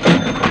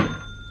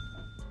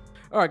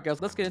 All right,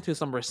 guys, let's get into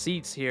some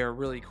receipts here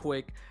really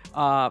quick.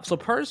 So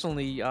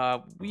personally,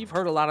 we've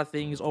heard a lot of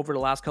things over the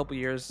last couple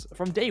years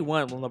from day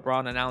one when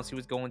LeBron announced he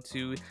was going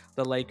to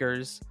the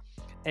Lakers.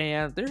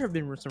 And there have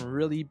been some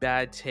really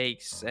bad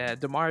takes.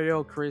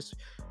 DeMario, Chris,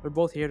 we're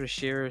both here to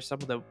share some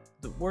of the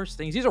worst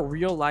things. These are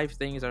real life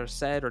things that are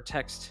said or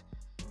text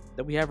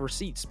that we have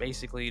receipts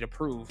basically to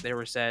prove they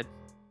were said.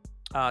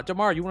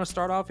 DeMario, you want to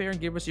start off here and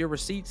give us your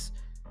receipts?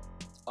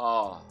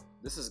 Oh,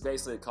 this is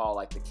basically called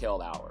like the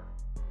Killed Hour.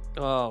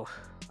 Oh,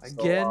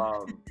 again?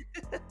 So,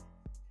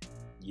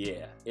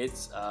 yeah,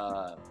 it's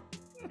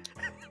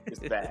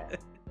bad.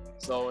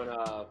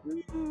 So,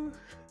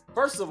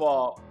 first of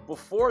all,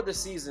 before the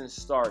season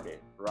started,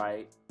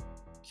 right,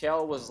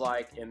 Kel was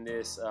like in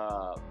this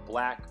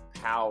black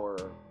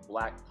power,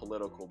 black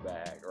political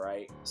bag,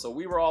 right? So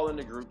we were all in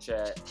the group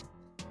chat,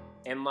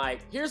 and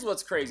like, here's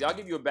what's crazy. I'll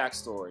give you a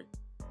backstory.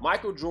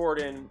 Michael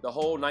Jordan, the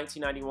whole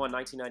 1991,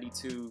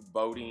 1992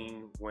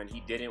 voting when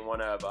he didn't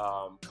want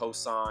to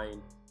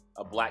co-sign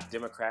a black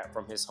Democrat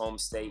from his home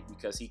state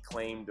because he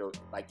claimed,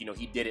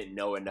 he didn't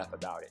know enough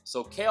about it.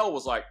 So Kel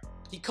was like,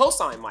 he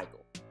co-signed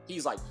Michael.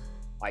 He's like,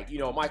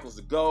 Michael's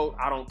the GOAT,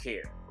 I don't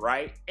care,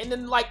 right? And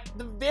then like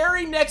the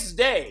very next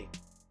day,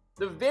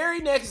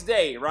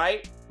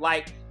 right?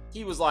 Like,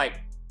 he was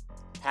like,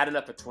 had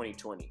enough of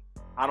 2020.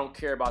 I don't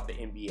care about the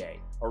NBA.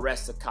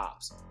 Arrest the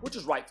cops, which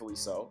is rightfully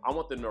so. I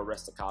want them to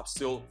arrest the cops,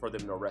 still for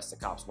them to arrest the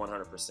cops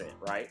 100%,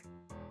 right?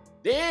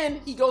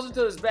 Then he goes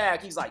into his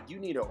bag. He's like, you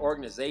need an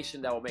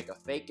organization that will make a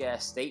fake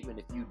ass statement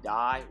if you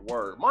die.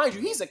 Word. Mind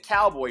you, he's a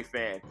Cowboy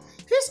fan.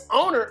 His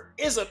owner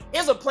is a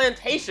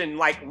plantation.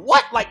 Like,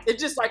 what? Like,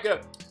 it's just like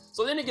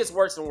so then it gets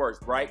worse and worse,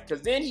 right?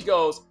 Because then he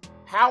goes,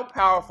 How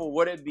powerful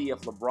would it be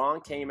if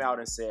LeBron came out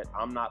and said,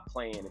 I'm not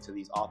playing until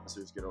these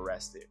officers get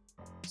arrested?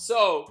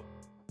 So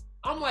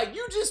I'm like,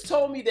 you just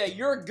told me that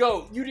you're a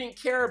GOAT. You didn't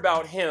care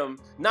about him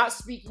not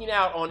speaking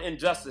out on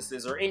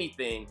injustices or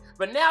anything.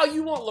 But now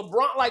you want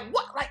LeBron, like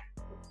what? Like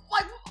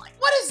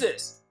what is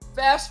this?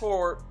 Fast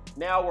forward,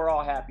 now we're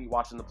all happy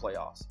watching the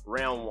playoffs.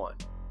 Round 1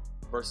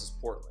 versus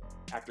Portland.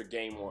 After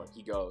game 1,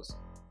 he goes,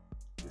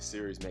 this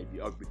series may be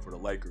ugly for the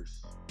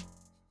Lakers.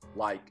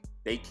 Like,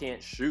 they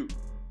can't shoot.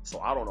 So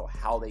I don't know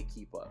how they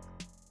keep up.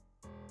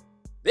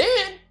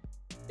 Then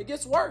it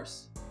gets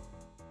worse.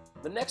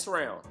 The next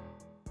round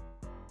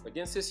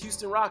against his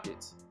Houston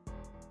Rockets.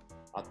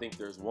 I think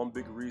there's one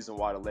big reason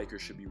why the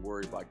Lakers should be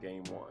worried about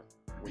game 1.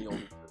 We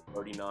only took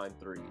 39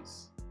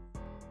 threes.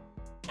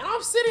 And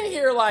I'm sitting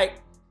here like,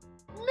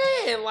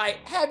 man, like,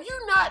 have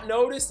you not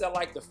noticed that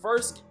like the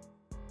first...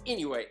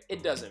 Anyway,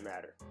 it doesn't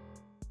matter.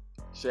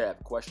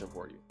 Shab, question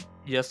for you.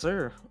 Yes,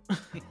 sir.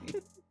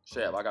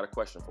 Shab, I got a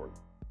question for you.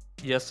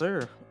 Yes,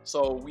 sir.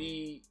 So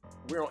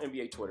we're on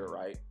NBA Twitter,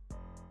 right?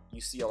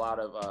 You see a lot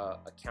of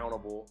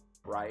accountable,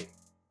 right?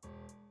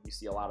 You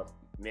see a lot of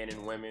men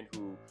and women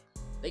who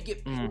they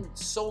get paid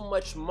so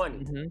much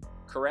money,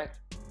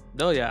 correct?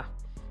 Oh yeah.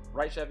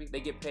 Right, Chevy? They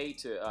get paid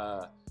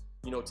to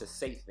to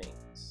say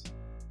things.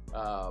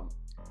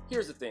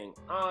 Here's the thing.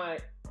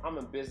 I'm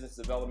in business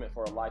development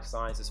for a life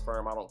sciences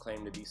firm. I don't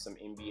claim to be some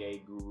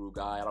NBA guru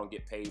guy. I don't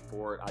get paid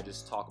for it. I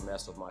just talk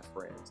mess with my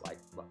friends, like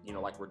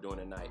we're doing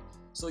tonight.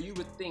 So you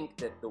would think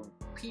that the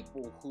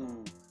people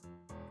who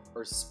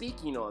are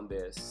speaking on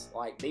this,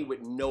 like they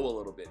would know a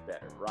little bit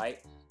better, right?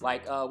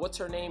 Like, what's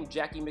her name?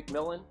 Jackie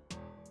McMillan?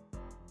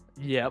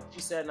 Yep. She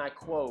said, and I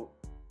quote,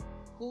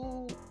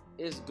 who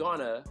is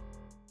gonna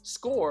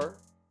score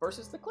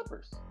versus the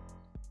Clippers?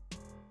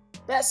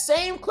 That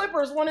same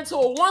Clippers went into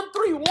a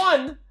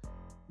 1-3-1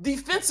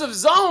 defensive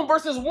zone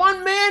versus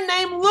one man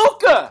named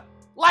Luka.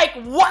 Like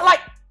what?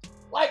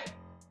 Like,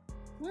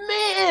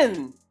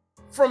 man.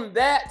 From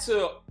that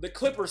to the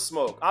Clipper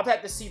smoke, I've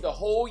had to see the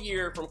whole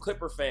year from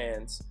Clipper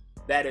fans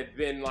that have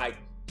been like,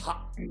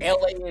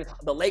 LA,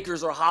 the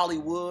Lakers are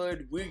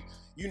Hollywood. We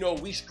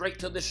straight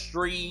to the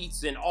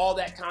streets and all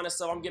that kind of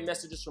stuff. I'm getting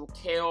messages from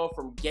Kel,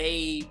 from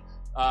Gabe.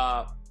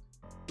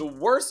 The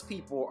worst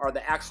people are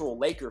the actual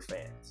Laker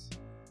fans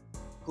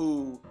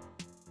who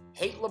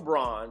hate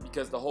LeBron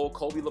because the whole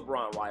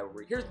Kobe-LeBron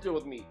rivalry. Here's the deal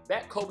with me.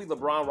 That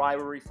Kobe-LeBron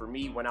rivalry for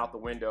me went out the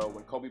window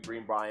when Kobe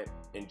Bryant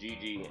and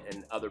Gigi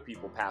and other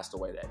people passed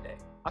away that day.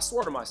 I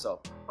swore to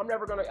myself, I'm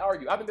never going to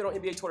argue. I haven't been on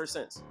NBA Twitter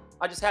since.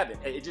 I just haven't.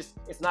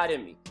 It's not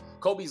in me.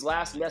 Kobe's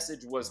last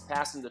message was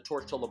passing the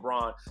torch to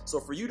LeBron. So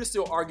for you to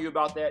still argue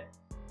about that,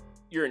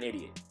 you're an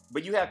idiot.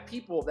 But you have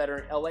people that are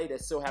in LA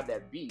that still have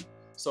that beef.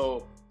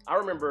 So I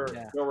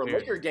remember there were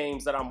Laker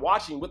games that I'm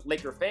watching with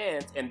Laker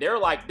fans, and they're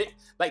like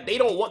they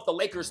don't want the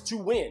Lakers to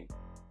win.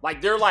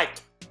 Like they're like,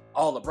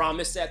 oh, LeBron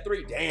missed that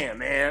 3. Damn,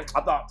 man.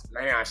 I thought,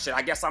 man, shit,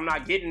 I guess I'm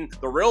not getting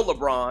the real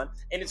LeBron.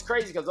 And it's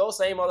crazy because those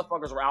same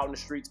motherfuckers were out in the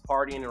streets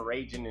partying and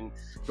raging and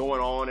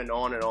going on and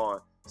on and on.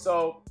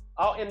 So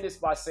I'll end this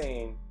by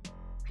saying,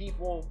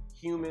 people,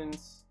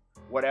 humans,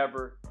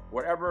 whatever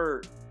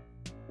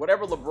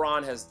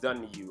LeBron has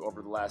done to you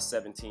over the last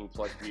 17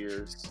 plus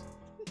years,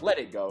 let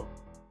it go.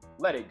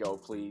 Let it go,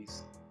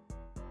 please.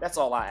 That's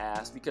all I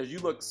ask, because you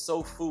look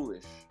so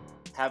foolish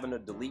having to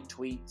delete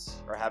tweets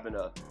or having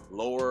to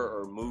lower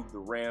or move the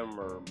rim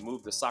or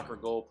move the soccer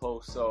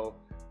goalpost. So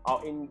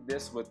I'll end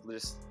this with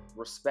just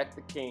respect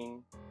the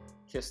king,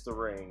 kiss the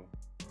ring,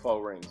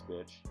 4 rings,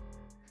 bitch.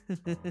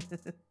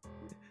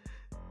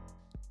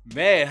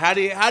 Man, how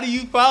do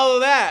you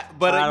follow that?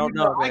 But I don't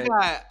know.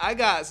 I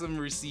got some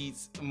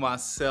receipts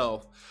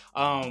myself.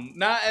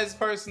 Not as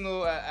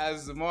personal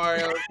as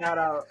Mario. Shout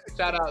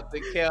out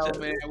to Kel,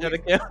 man.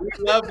 We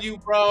love you,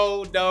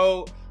 bro.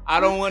 I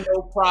don't want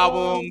no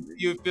problem.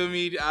 You feel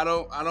me? I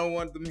don't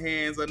want them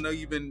hands. I know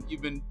you've been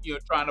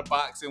trying to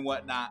box and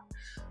whatnot.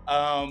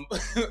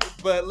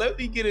 But let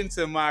me get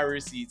into my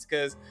receipts,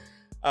 because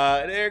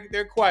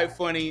they're quite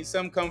funny.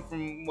 Some come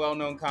from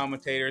well-known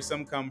commentators.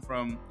 Some come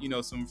from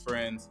some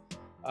friends.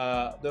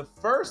 The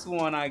first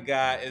one I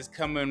got is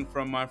coming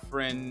from my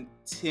friend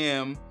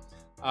Tim,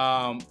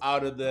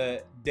 out of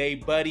the Day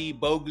Buddy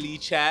Bogley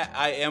chat.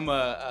 I am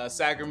a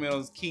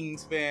Sacramento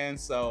Kings fan,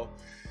 so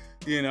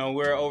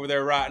we're over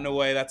there rotting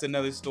away. That's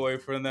another story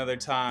for another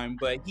time.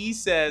 But he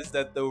says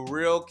that the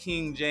real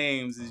King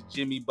James is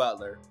Jimmy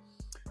Butler.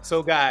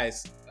 So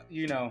guys,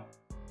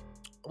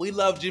 we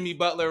love Jimmy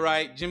Butler,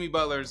 right? Jimmy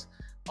Butler's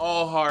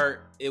all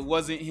heart. It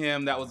wasn't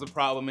him that was the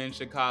problem in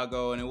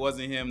Chicago, and it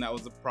wasn't him that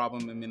was the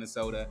problem in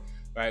Minnesota,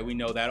 right? We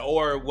know that.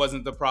 Or it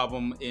wasn't the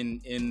problem in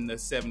the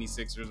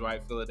 76ers,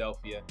 right?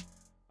 Philadelphia.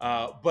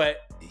 But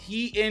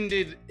he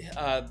ended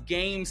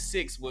game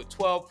 6 with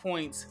 12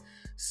 points,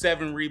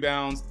 7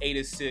 rebounds, 8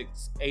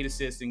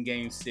 assists in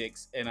game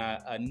 6, and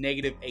a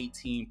negative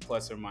 18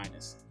 plus or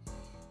minus.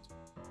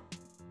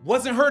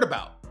 Wasn't heard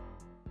about.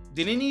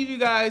 Did any of you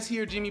guys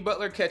hear Jimmy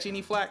Butler catch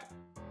any flack?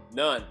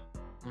 None.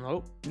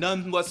 Nope.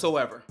 None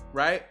whatsoever,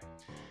 right?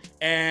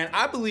 And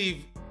I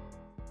believe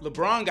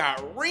LeBron got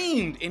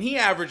reamed, and he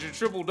averaged a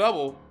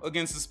triple-double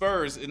against the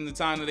Spurs in the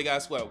time that they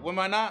got swept. Am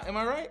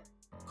I right?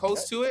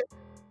 Close to it?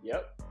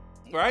 Yep.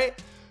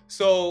 Right?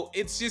 So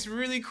it's just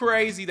really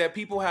crazy that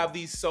people have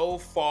these so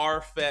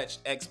far-fetched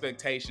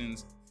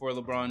expectations for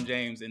LeBron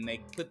James, and they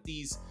put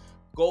these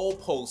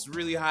goalposts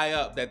really high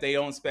up that they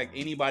don't expect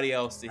anybody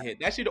else to hit.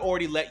 That should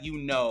already let you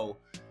know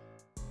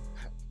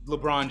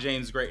LeBron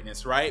James'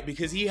 greatness, right?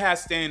 Because he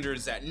has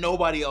standards that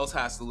nobody else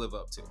has to live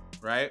up to,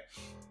 right?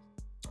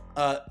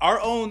 Our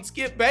own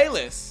Skip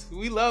Bayless.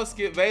 We love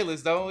Skip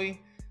Bayless, don't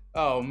we?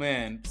 Oh,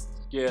 man.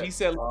 Yeah. He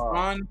said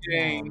LeBron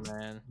James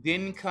man.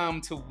 didn't come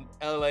to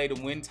LA to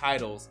win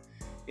titles.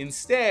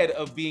 Instead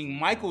of being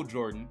Michael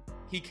Jordan,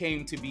 he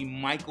came to be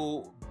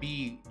Michael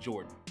B.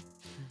 Jordan.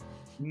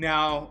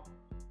 Now,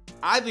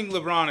 I think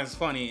LeBron is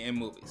funny in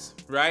movies,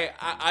 right?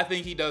 I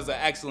think he does an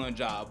excellent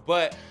job,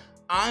 but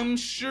I'm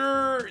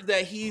sure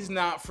that he's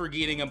not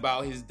forgetting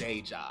about his day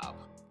job.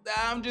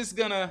 I'm just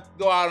gonna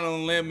go out on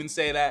a limb and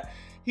say that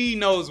he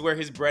knows where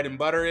his bread and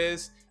butter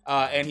is,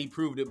 and he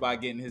proved it by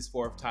getting his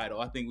 4th title.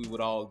 I think we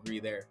would all agree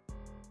there.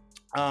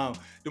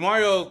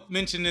 DeMario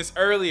mentioned this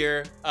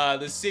earlier,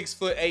 the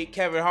 6'8"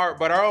 Kevin Hart,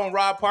 but our own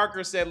Rob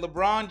Parker said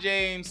LeBron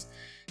James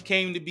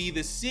came to be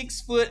the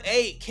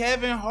 6'8"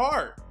 Kevin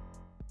Hart.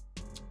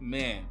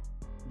 Man,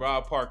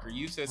 Rob Parker,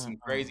 you said some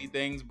crazy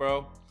things,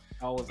 bro.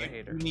 Always a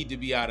hater. You need to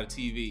be out of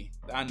TV.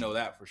 I know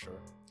that for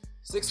sure.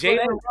 6'8".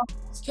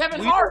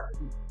 Kevin Hart.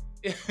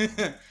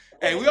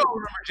 Hey, we all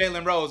remember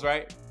Jalen Rose,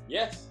 right?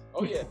 Yes.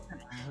 Oh yeah.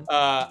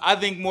 I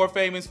think more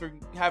famous for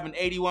having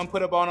 81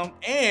 put up on him,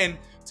 and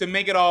to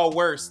make it all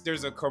worse,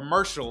 there's a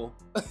commercial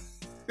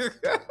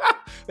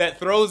that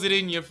throws it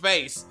in your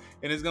face,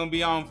 and it's gonna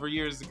be on for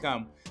years to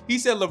come. He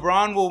said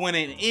LeBron will win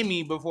an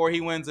Emmy before he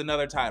wins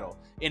another title.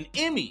 An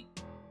Emmy.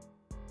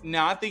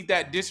 Now, I think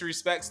that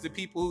disrespects the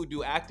people who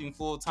do acting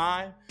full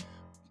time.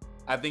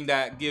 I think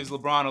that gives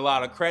LeBron a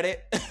lot of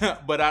credit,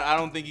 but I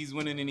don't think he's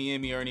winning any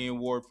Emmy or any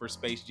award for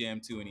Space Jam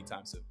 2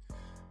 anytime soon.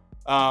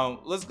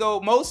 Let's go.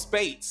 Mo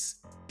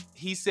Spates.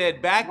 He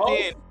said back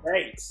then.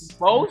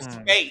 Mo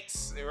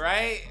Spates,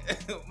 right?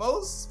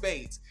 Mo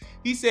Spates.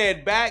 He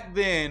said back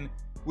then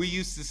we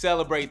used to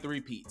celebrate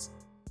three-peats.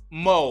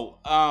 Mo,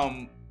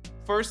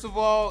 first of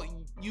all,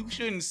 you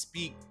shouldn't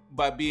speak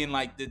by being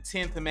like the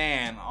 10th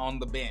man on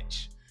the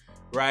bench,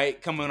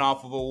 right? Coming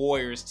off of a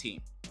Warriors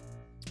team.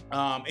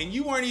 And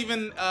you weren't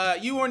even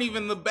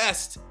the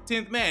best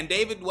 10th man.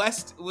 David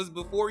West was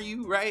before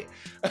you, right?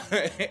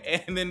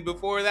 And then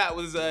before that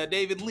was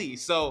David Lee.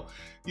 So,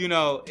 you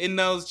know, in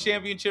those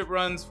championship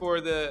runs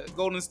for the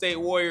Golden State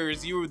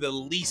Warriors, you were the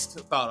least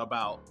thought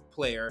about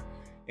player,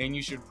 and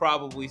you should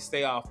probably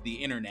stay off the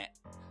internet.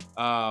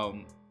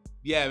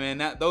 Yeah,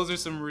 man, those are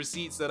some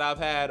receipts that I've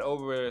had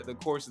over the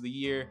course of the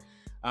year.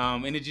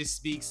 And it just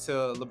speaks to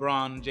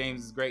LeBron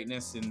James's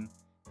greatness and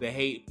the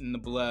hate and the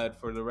blood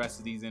for the rest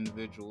of these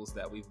individuals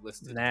that we've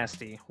listed.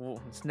 Nasty.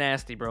 It's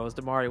nasty, bro, as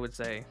DeMario would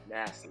say.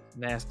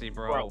 Nasty,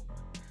 bro.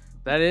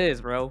 That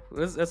is, bro.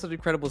 That's an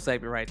incredible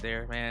segment right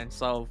there, man.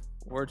 So,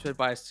 word to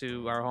advice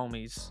to our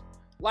homies.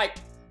 Like,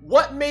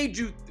 what made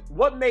you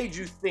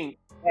think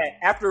that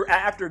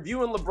after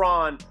viewing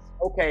LeBron,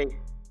 okay,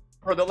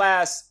 for the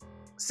last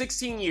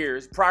 16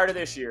 years prior to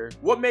this year,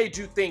 what made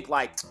you think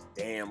like,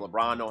 damn,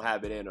 LeBron don't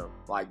have it in him?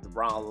 Like,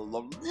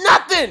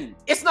 nothing.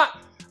 It's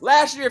not.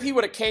 Last year, if he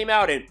would have came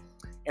out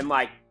and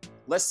like,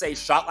 let's say,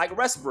 shot like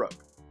Westbrook,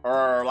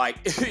 or like,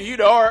 you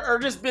know, or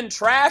just been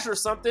trash or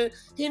something,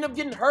 he ended up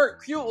getting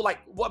hurt. Like,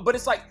 what? But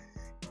it's like,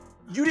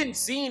 you didn't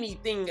see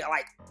anything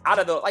like out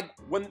of the, like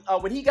when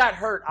he got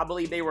hurt, I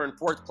believe they were in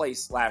 4th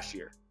place last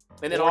year,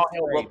 and then all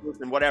hell broke loose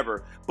and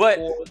whatever. But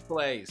 4th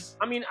place.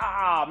 I mean,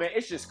 man,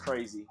 it's just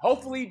crazy.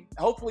 Hopefully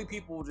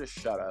people will just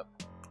shut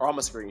up, or I'm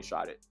gonna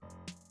screenshot it.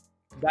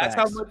 That's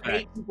how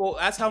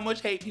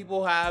much hate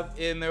people have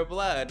in their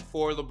blood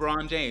for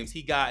LeBron James.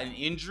 He got an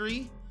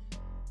injury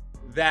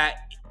that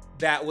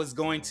was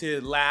going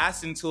to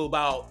last until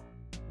about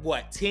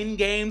 10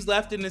 games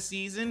left in the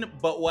season.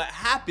 But what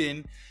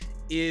happened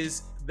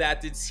is that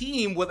the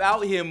team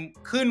without him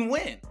couldn't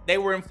win. They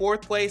were in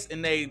 4th place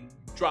and they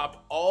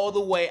dropped all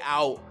the way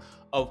out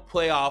of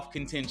playoff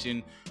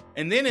contention.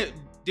 And then it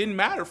didn't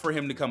matter for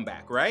him to come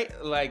back, right?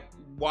 Like,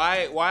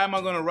 why am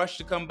I going to rush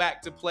to come back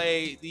to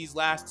play these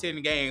last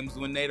 10 games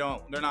when they're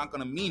not going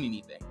to mean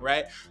anything,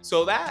 right?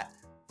 So that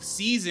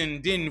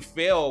season didn't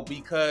fail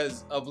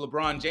because of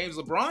LeBron James.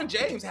 LeBron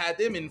James had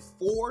them in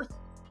 4th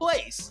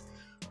place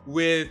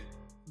with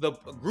the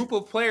group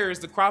of players,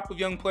 the crop of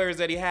young players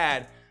that he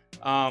had.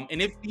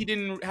 And if he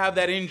didn't have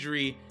that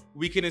injury,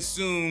 we can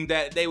assume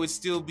that they would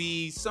still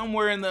be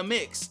somewhere in the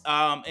mix,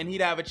 and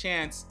he'd have a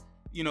chance,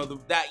 you know,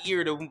 that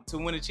year to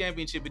win a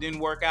championship. It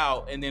didn't work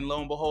out, and then lo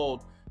and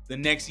behold, the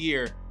next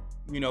year,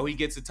 you know, he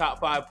gets a top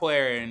 5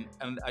 player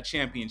and a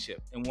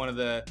championship in one of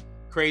the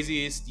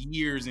craziest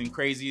years and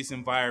craziest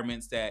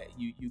environments that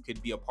you could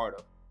be a part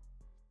of.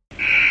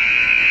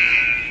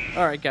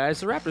 All right,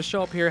 guys. To wrap the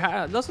show up here,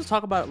 let's just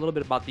talk about a little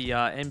bit about the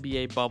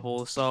NBA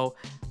bubble. So,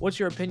 what's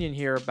your opinion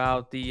here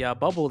about the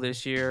bubble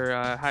this year?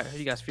 How do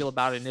you guys feel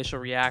about it? Initial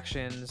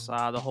reactions,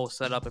 the whole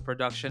setup and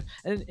production,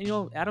 and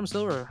Adam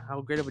Silver,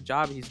 how great of a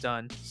job he's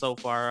done so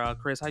far.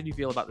 Chris, how do you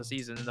feel about the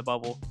season in the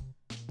bubble?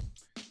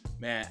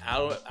 Man,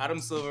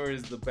 Adam Silver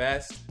is the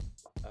best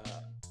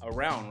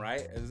around,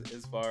 right?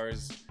 As far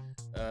as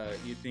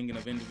you're thinking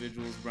of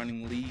individuals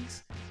running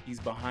leagues, he's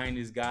behind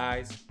his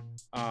guys.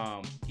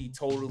 He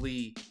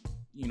totally,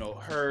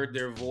 heard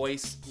their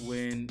voice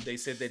when they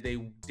said that they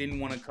didn't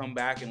want to come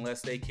back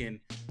unless they can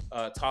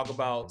talk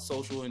about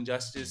social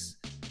injustice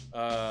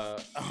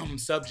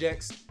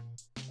subjects.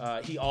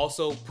 He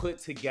also put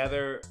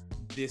together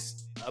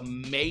this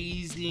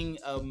amazing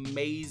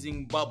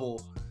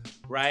bubble,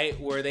 right,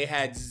 where they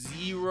had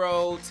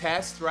 0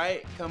 tests,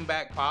 right, come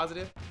back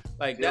positive.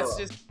 Like, that's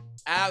just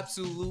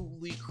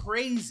absolutely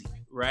crazy,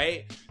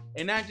 right?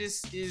 And that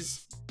just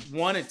is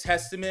a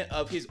testament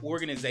of his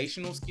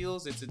organizational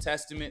skills. It's a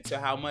testament to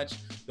how much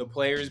the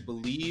players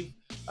believe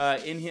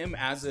in him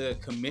as a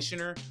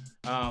commissioner.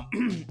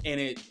 And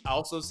it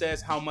also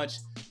says how much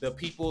the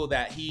people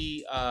that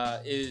he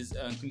is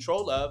in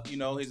control of,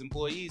 his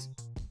employees,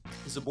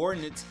 his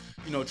subordinates,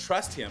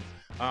 trust him,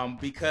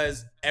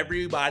 because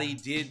everybody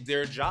did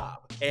their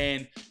job.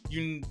 And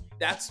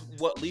that's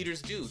what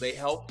leaders do. They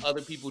help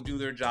other people do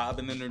their job,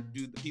 and then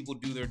the people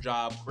do their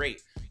job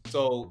great.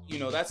 So,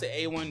 that's an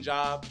A1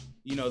 job.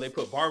 They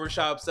put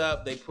barbershops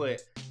up. They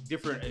put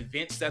different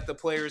events that the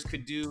players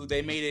could do.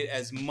 They made it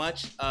as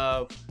much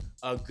of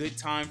a good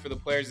time for the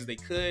players as they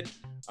could.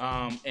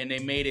 And they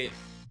made it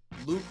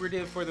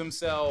lucrative for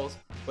themselves,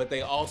 but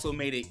they also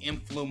made it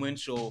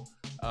influential,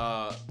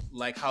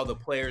 like how the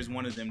players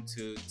wanted them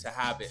to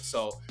have it.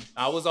 So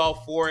I was all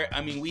for it.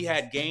 I mean, we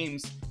had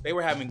games. They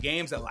were having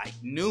games at like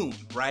noon,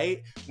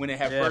 right? When it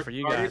had first for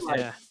you started.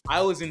 guys,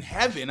 I was in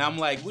heaven. I'm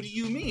like, what do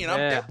you mean? I'm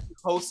definitely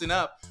posting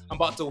up. I'm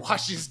about to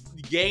watch these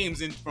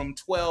games from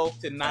 12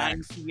 to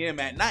 9 p.m.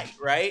 at night,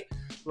 right?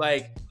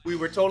 Like, we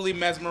were totally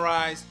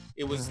mesmerized.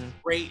 It was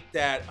great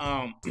that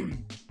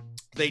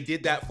they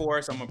did that for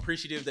us. I'm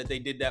appreciative that they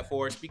did that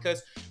for us,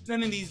 because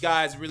none of these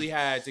guys really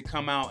had to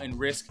come out and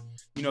risk,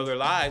 their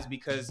lives,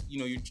 because,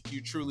 you're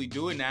truly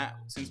doing that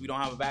since we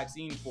don't have a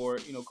vaccine for,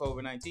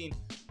 COVID-19.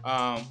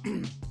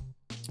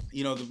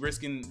 The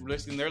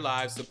risking their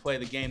lives to play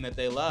the game that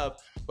they love,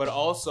 but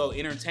also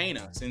entertain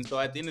us. And so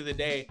at the end of the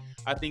day,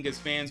 I think as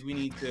fans, we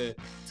need to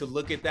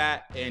look at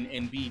that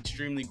and be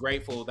extremely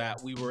grateful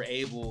that we were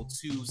able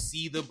to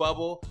see the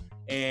bubble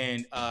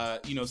and,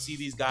 see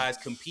these guys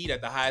compete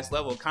at the highest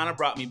level. It kind of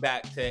brought me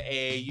back to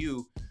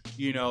AAU,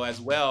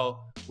 as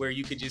well, where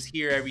you could just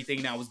hear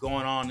everything that was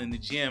going on in the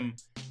gym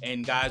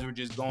and guys were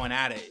just going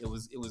at it. It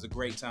was a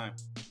great time.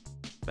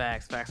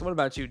 Facts. What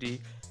about you,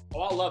 D?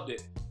 Oh, I loved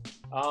it.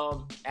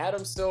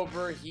 Adam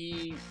Silver,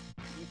 he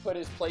put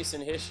his place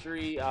in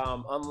history.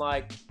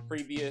 Unlike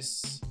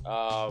previous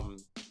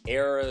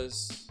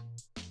eras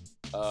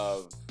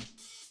of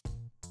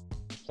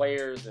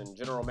players and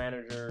general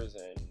managers,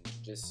 and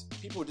just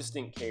people just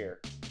didn't care.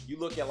 You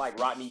look at like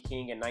Rodney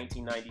King in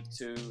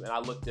 1992, and I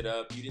looked it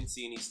up. You didn't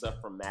see any stuff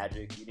from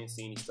Magic. You didn't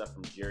see any stuff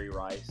from Jerry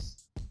Rice.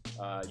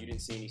 You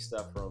didn't see any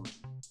stuff from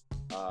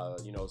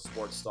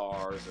sports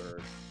stars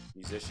or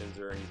musicians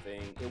or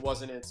anything. It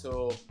wasn't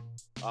until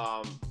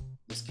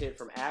this kid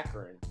from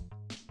Akron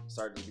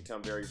started to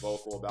become very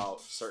vocal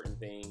about certain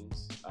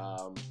things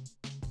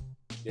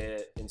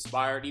that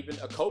inspired even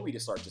a Kobe to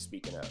start to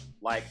speaking up.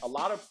 Like, a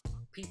lot of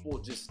people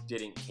just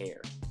didn't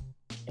care.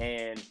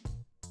 And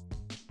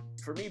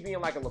for me being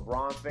like a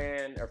LeBron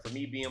fan, or for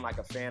me being like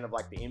a fan of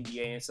like the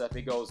NBA and stuff,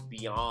 it goes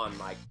beyond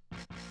like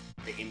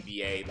the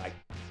NBA, like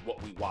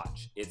what we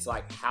watch. It's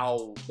like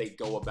how they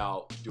go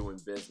about doing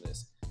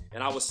business.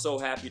 And I was so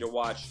happy to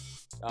watch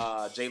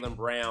Jaylen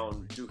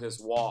Brown do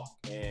his walk,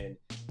 and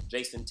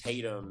Jason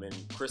Tatum and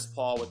Chris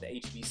Paul with the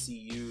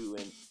HBCU.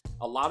 And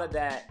a lot of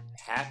that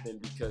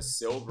happened because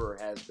Silver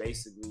has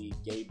basically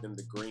gave them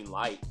the green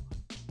light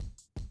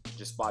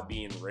just by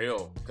being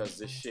real, because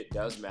this shit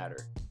does matter.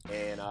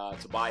 And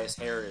Tobias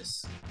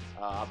Harris,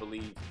 I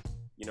believe,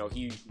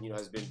 he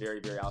has been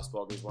very, very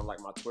outspoken. He's one of like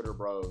my Twitter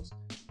bros.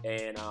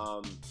 And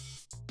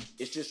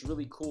it's just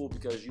really cool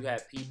because you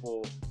have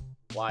people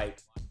like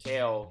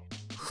Kale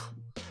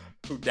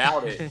who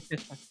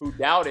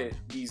doubted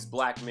these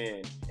black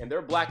men, and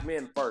they're black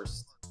men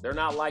first. They're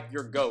not like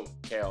your GOAT,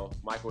 Kale,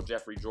 Michael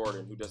Jeffrey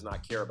Jordan, who does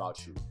not care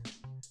about you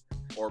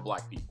or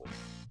black people.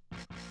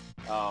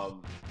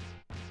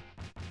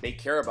 They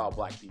care about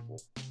black people.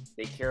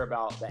 They care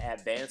about the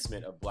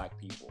advancement of black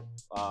people.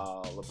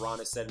 LeBron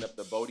is setting up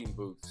the voting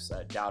booths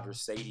at Dodger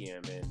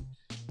Stadium, and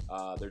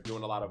they're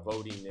doing a lot of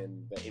voting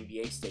in the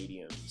NBA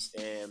stadiums.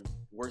 And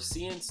we're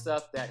seeing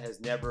stuff that has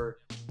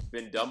never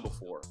been done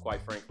before,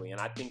 quite frankly.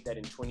 And I think that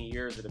in 20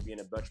 years, it'll be in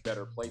a much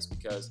better place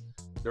because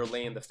they're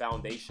laying the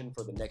foundation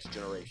for the next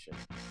generation.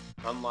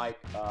 Unlike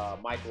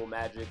Michael,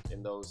 Magic,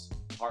 and those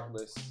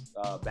heartless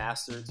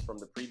bastards from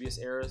the previous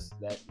eras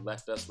that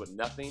left us with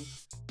nothing,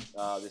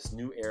 this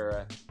new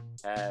era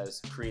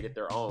has created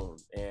their own,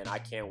 and I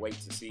can't wait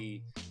to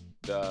see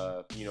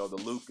the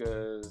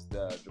Lucas,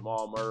 the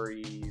Jamal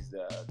Murrays,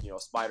 the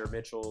Spider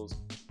Mitchells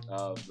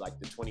of like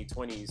the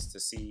 2020s to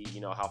see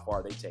how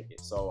far they take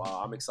it. So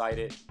I'm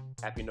excited.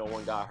 Happy no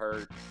one got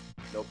hurt,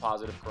 no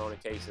positive corona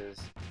cases.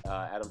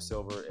 Adam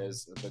Silver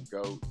is the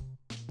GOAT.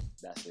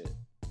 That's it.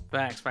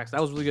 Facts.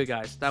 That was really good,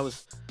 guys. That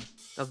was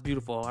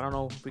beautiful. I don't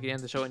know if we can end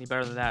the show any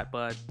better than that,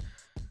 but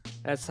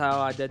that's how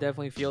I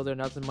definitely feel. There's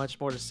nothing much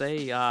more to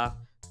say.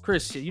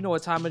 Chris, you know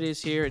what time it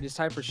is here. It is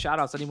time for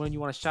shout-outs. Anyone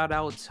you want to shout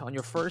out on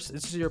your first?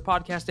 This is your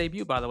podcast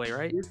debut, by the way,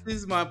 right? This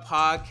is my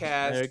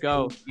podcast there you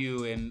go.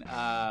 debut, and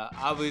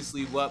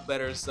obviously, what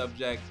better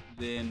subject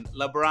than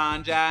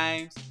LeBron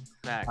James?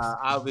 Facts.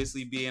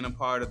 Obviously, being a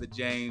part of the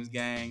James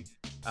gang,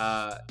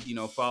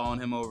 following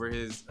him over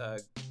his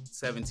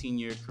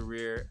 17-year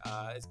career.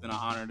 It's been an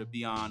honor to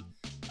be on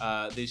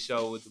this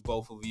show with the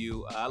both of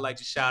you. I'd like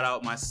to shout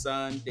out my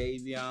son,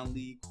 Davion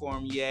Lee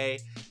Cormier.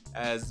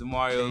 As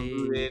Mario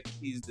alluded,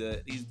 he's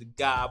the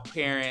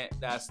godparent.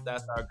 That's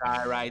our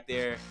guy right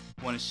there.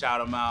 Want to shout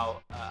him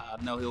out. I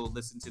know he'll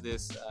listen to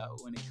this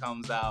when it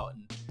comes out,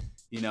 and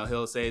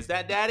he'll say, "Is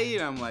that Daddy?"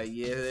 And I'm like,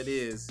 "Yeah, it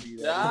is."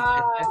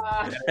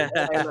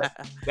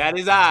 That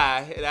is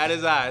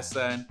I,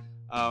 son.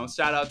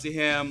 Shout out to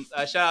him.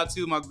 Shout out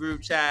to my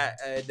group chat,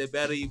 the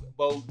Betty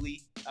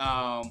Bogley.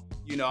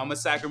 I'm a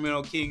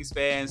Sacramento Kings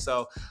fan,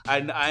 so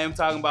I am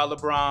talking about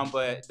LeBron,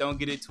 but don't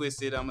get it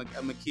twisted. I'm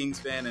a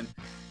Kings fan, and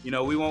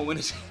we won't win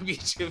a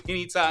championship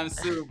anytime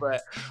soon,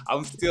 but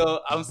I'm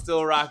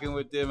still rocking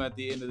with them at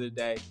the end of the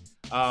day.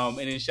 And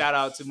then shout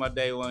out to my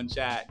day one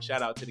chat.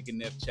 Shout out to the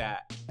Ganif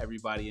chat.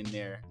 Everybody in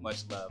there.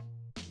 Much love.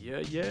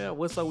 Yeah.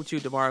 What's up with you,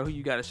 DeMar? Who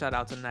you got to shout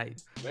out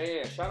tonight?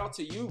 Man, shout out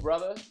to you,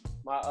 brother.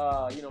 My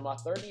my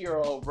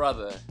 30-year-old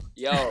brother.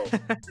 Yo.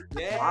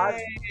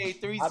 Yay,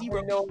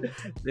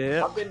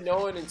 3-0. I've been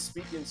knowing and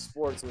speaking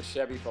sports with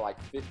Chevy for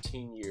like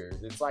 15 years.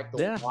 It's like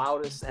the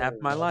wildest thing. Half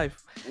my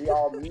life. We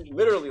all meet,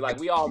 literally, like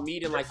we all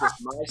meet in like this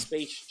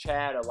MySpace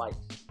chat of like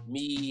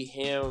me,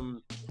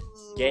 him,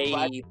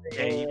 Gabe,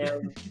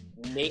 Cam,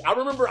 Nate. I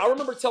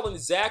remember telling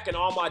Zach and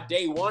all my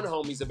day one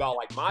homies about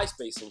like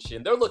MySpace and shit.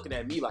 And they're looking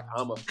at me like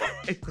I'm a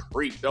fucking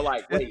freak. They're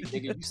like, "Wait,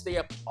 nigga, you stay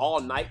up all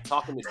night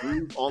talking to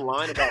dudes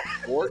online about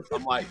sports?"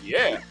 I'm like,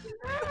 "Yeah."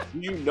 Do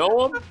you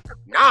know them?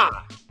 Nah.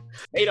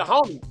 Hey, the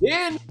homie.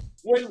 Then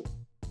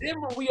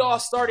when we all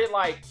started,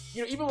 like,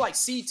 even like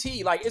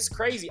CT, like it's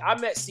crazy. I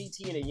met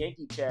CT in a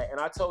Yankee chat, and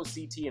I told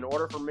CT in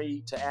order for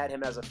me to add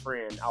him as a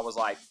friend, I was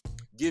like,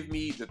 give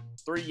me the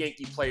 3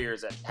 Yankee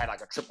players that had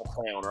like a triple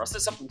crown, or I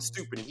said something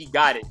stupid, and he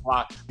got it. So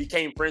I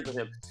became friends with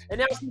him. And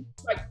now,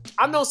 like,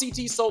 I've known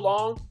CT so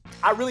long,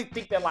 I really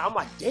think that, like, I'm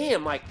like,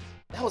 damn, like,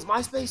 that was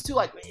MySpace too.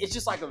 Like, it's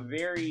just like a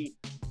very,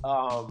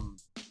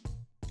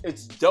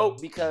 it's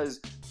dope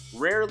because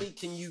rarely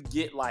can you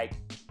get like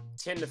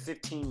 10 to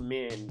 15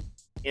 men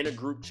in a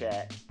group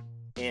chat,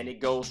 and it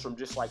goes from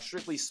just like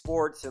strictly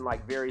sports and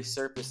like very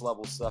surface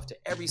level stuff to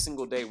every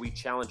single day we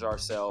challenge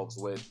ourselves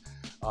with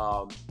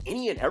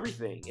any and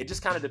everything. It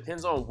just kind of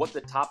depends on what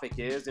the topic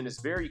is, and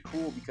it's very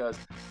cool because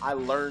I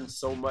learn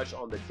so much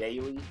on the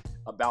daily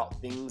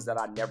about things that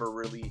I never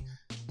really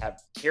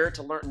have cared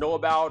to know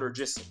about, or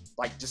just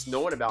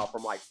knowing about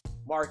from like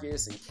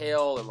Marcus and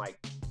Kale and like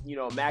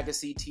Maga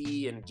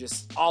CT and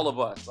just all of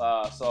us.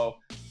 So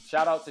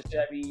shout out to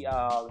Chevy.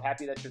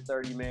 Happy that you're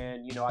 30,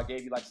 man. I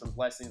gave you like some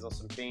blessings on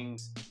some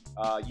things,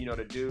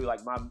 to do.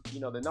 Like my,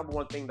 the number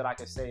one thing that I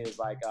can say is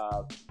like,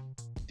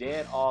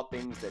 dead all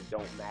things that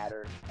don't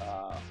matter.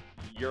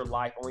 Your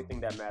life, only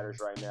thing that matters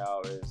right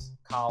now is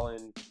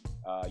Colin,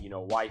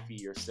 wifey,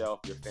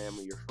 yourself, your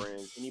family, your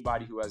friends,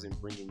 anybody who hasn't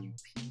bringing you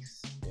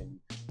peace and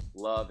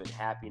love and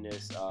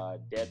happiness.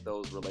 Dead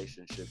those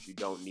relationships. You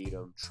don't need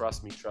them.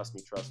 Trust me.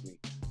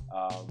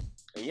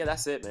 And yeah,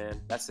 that's it, man.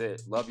 That's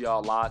it. Love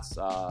y'all lots.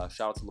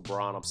 Shout out to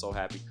LeBron. I'm so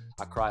happy.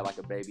 I cried like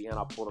a baby, and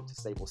I pulled up to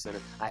Staples Center.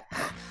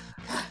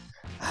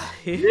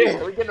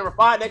 Yeah, we get number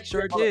 5 next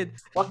year. Sure did.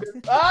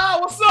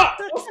 What's up?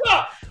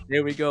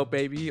 There we go,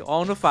 baby.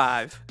 On the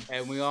 5.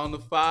 And we on the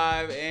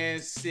 5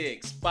 and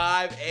 6.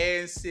 5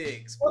 and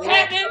 6. What's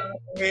happening?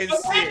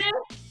 What's happening?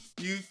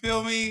 You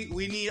feel me?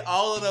 We need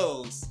all of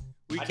those.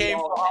 We came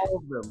for all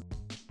of them.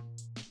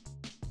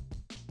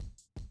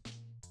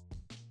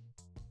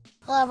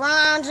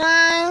 LeBron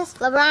James,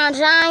 LeBron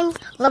James,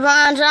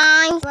 LeBron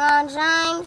James, LeBron James.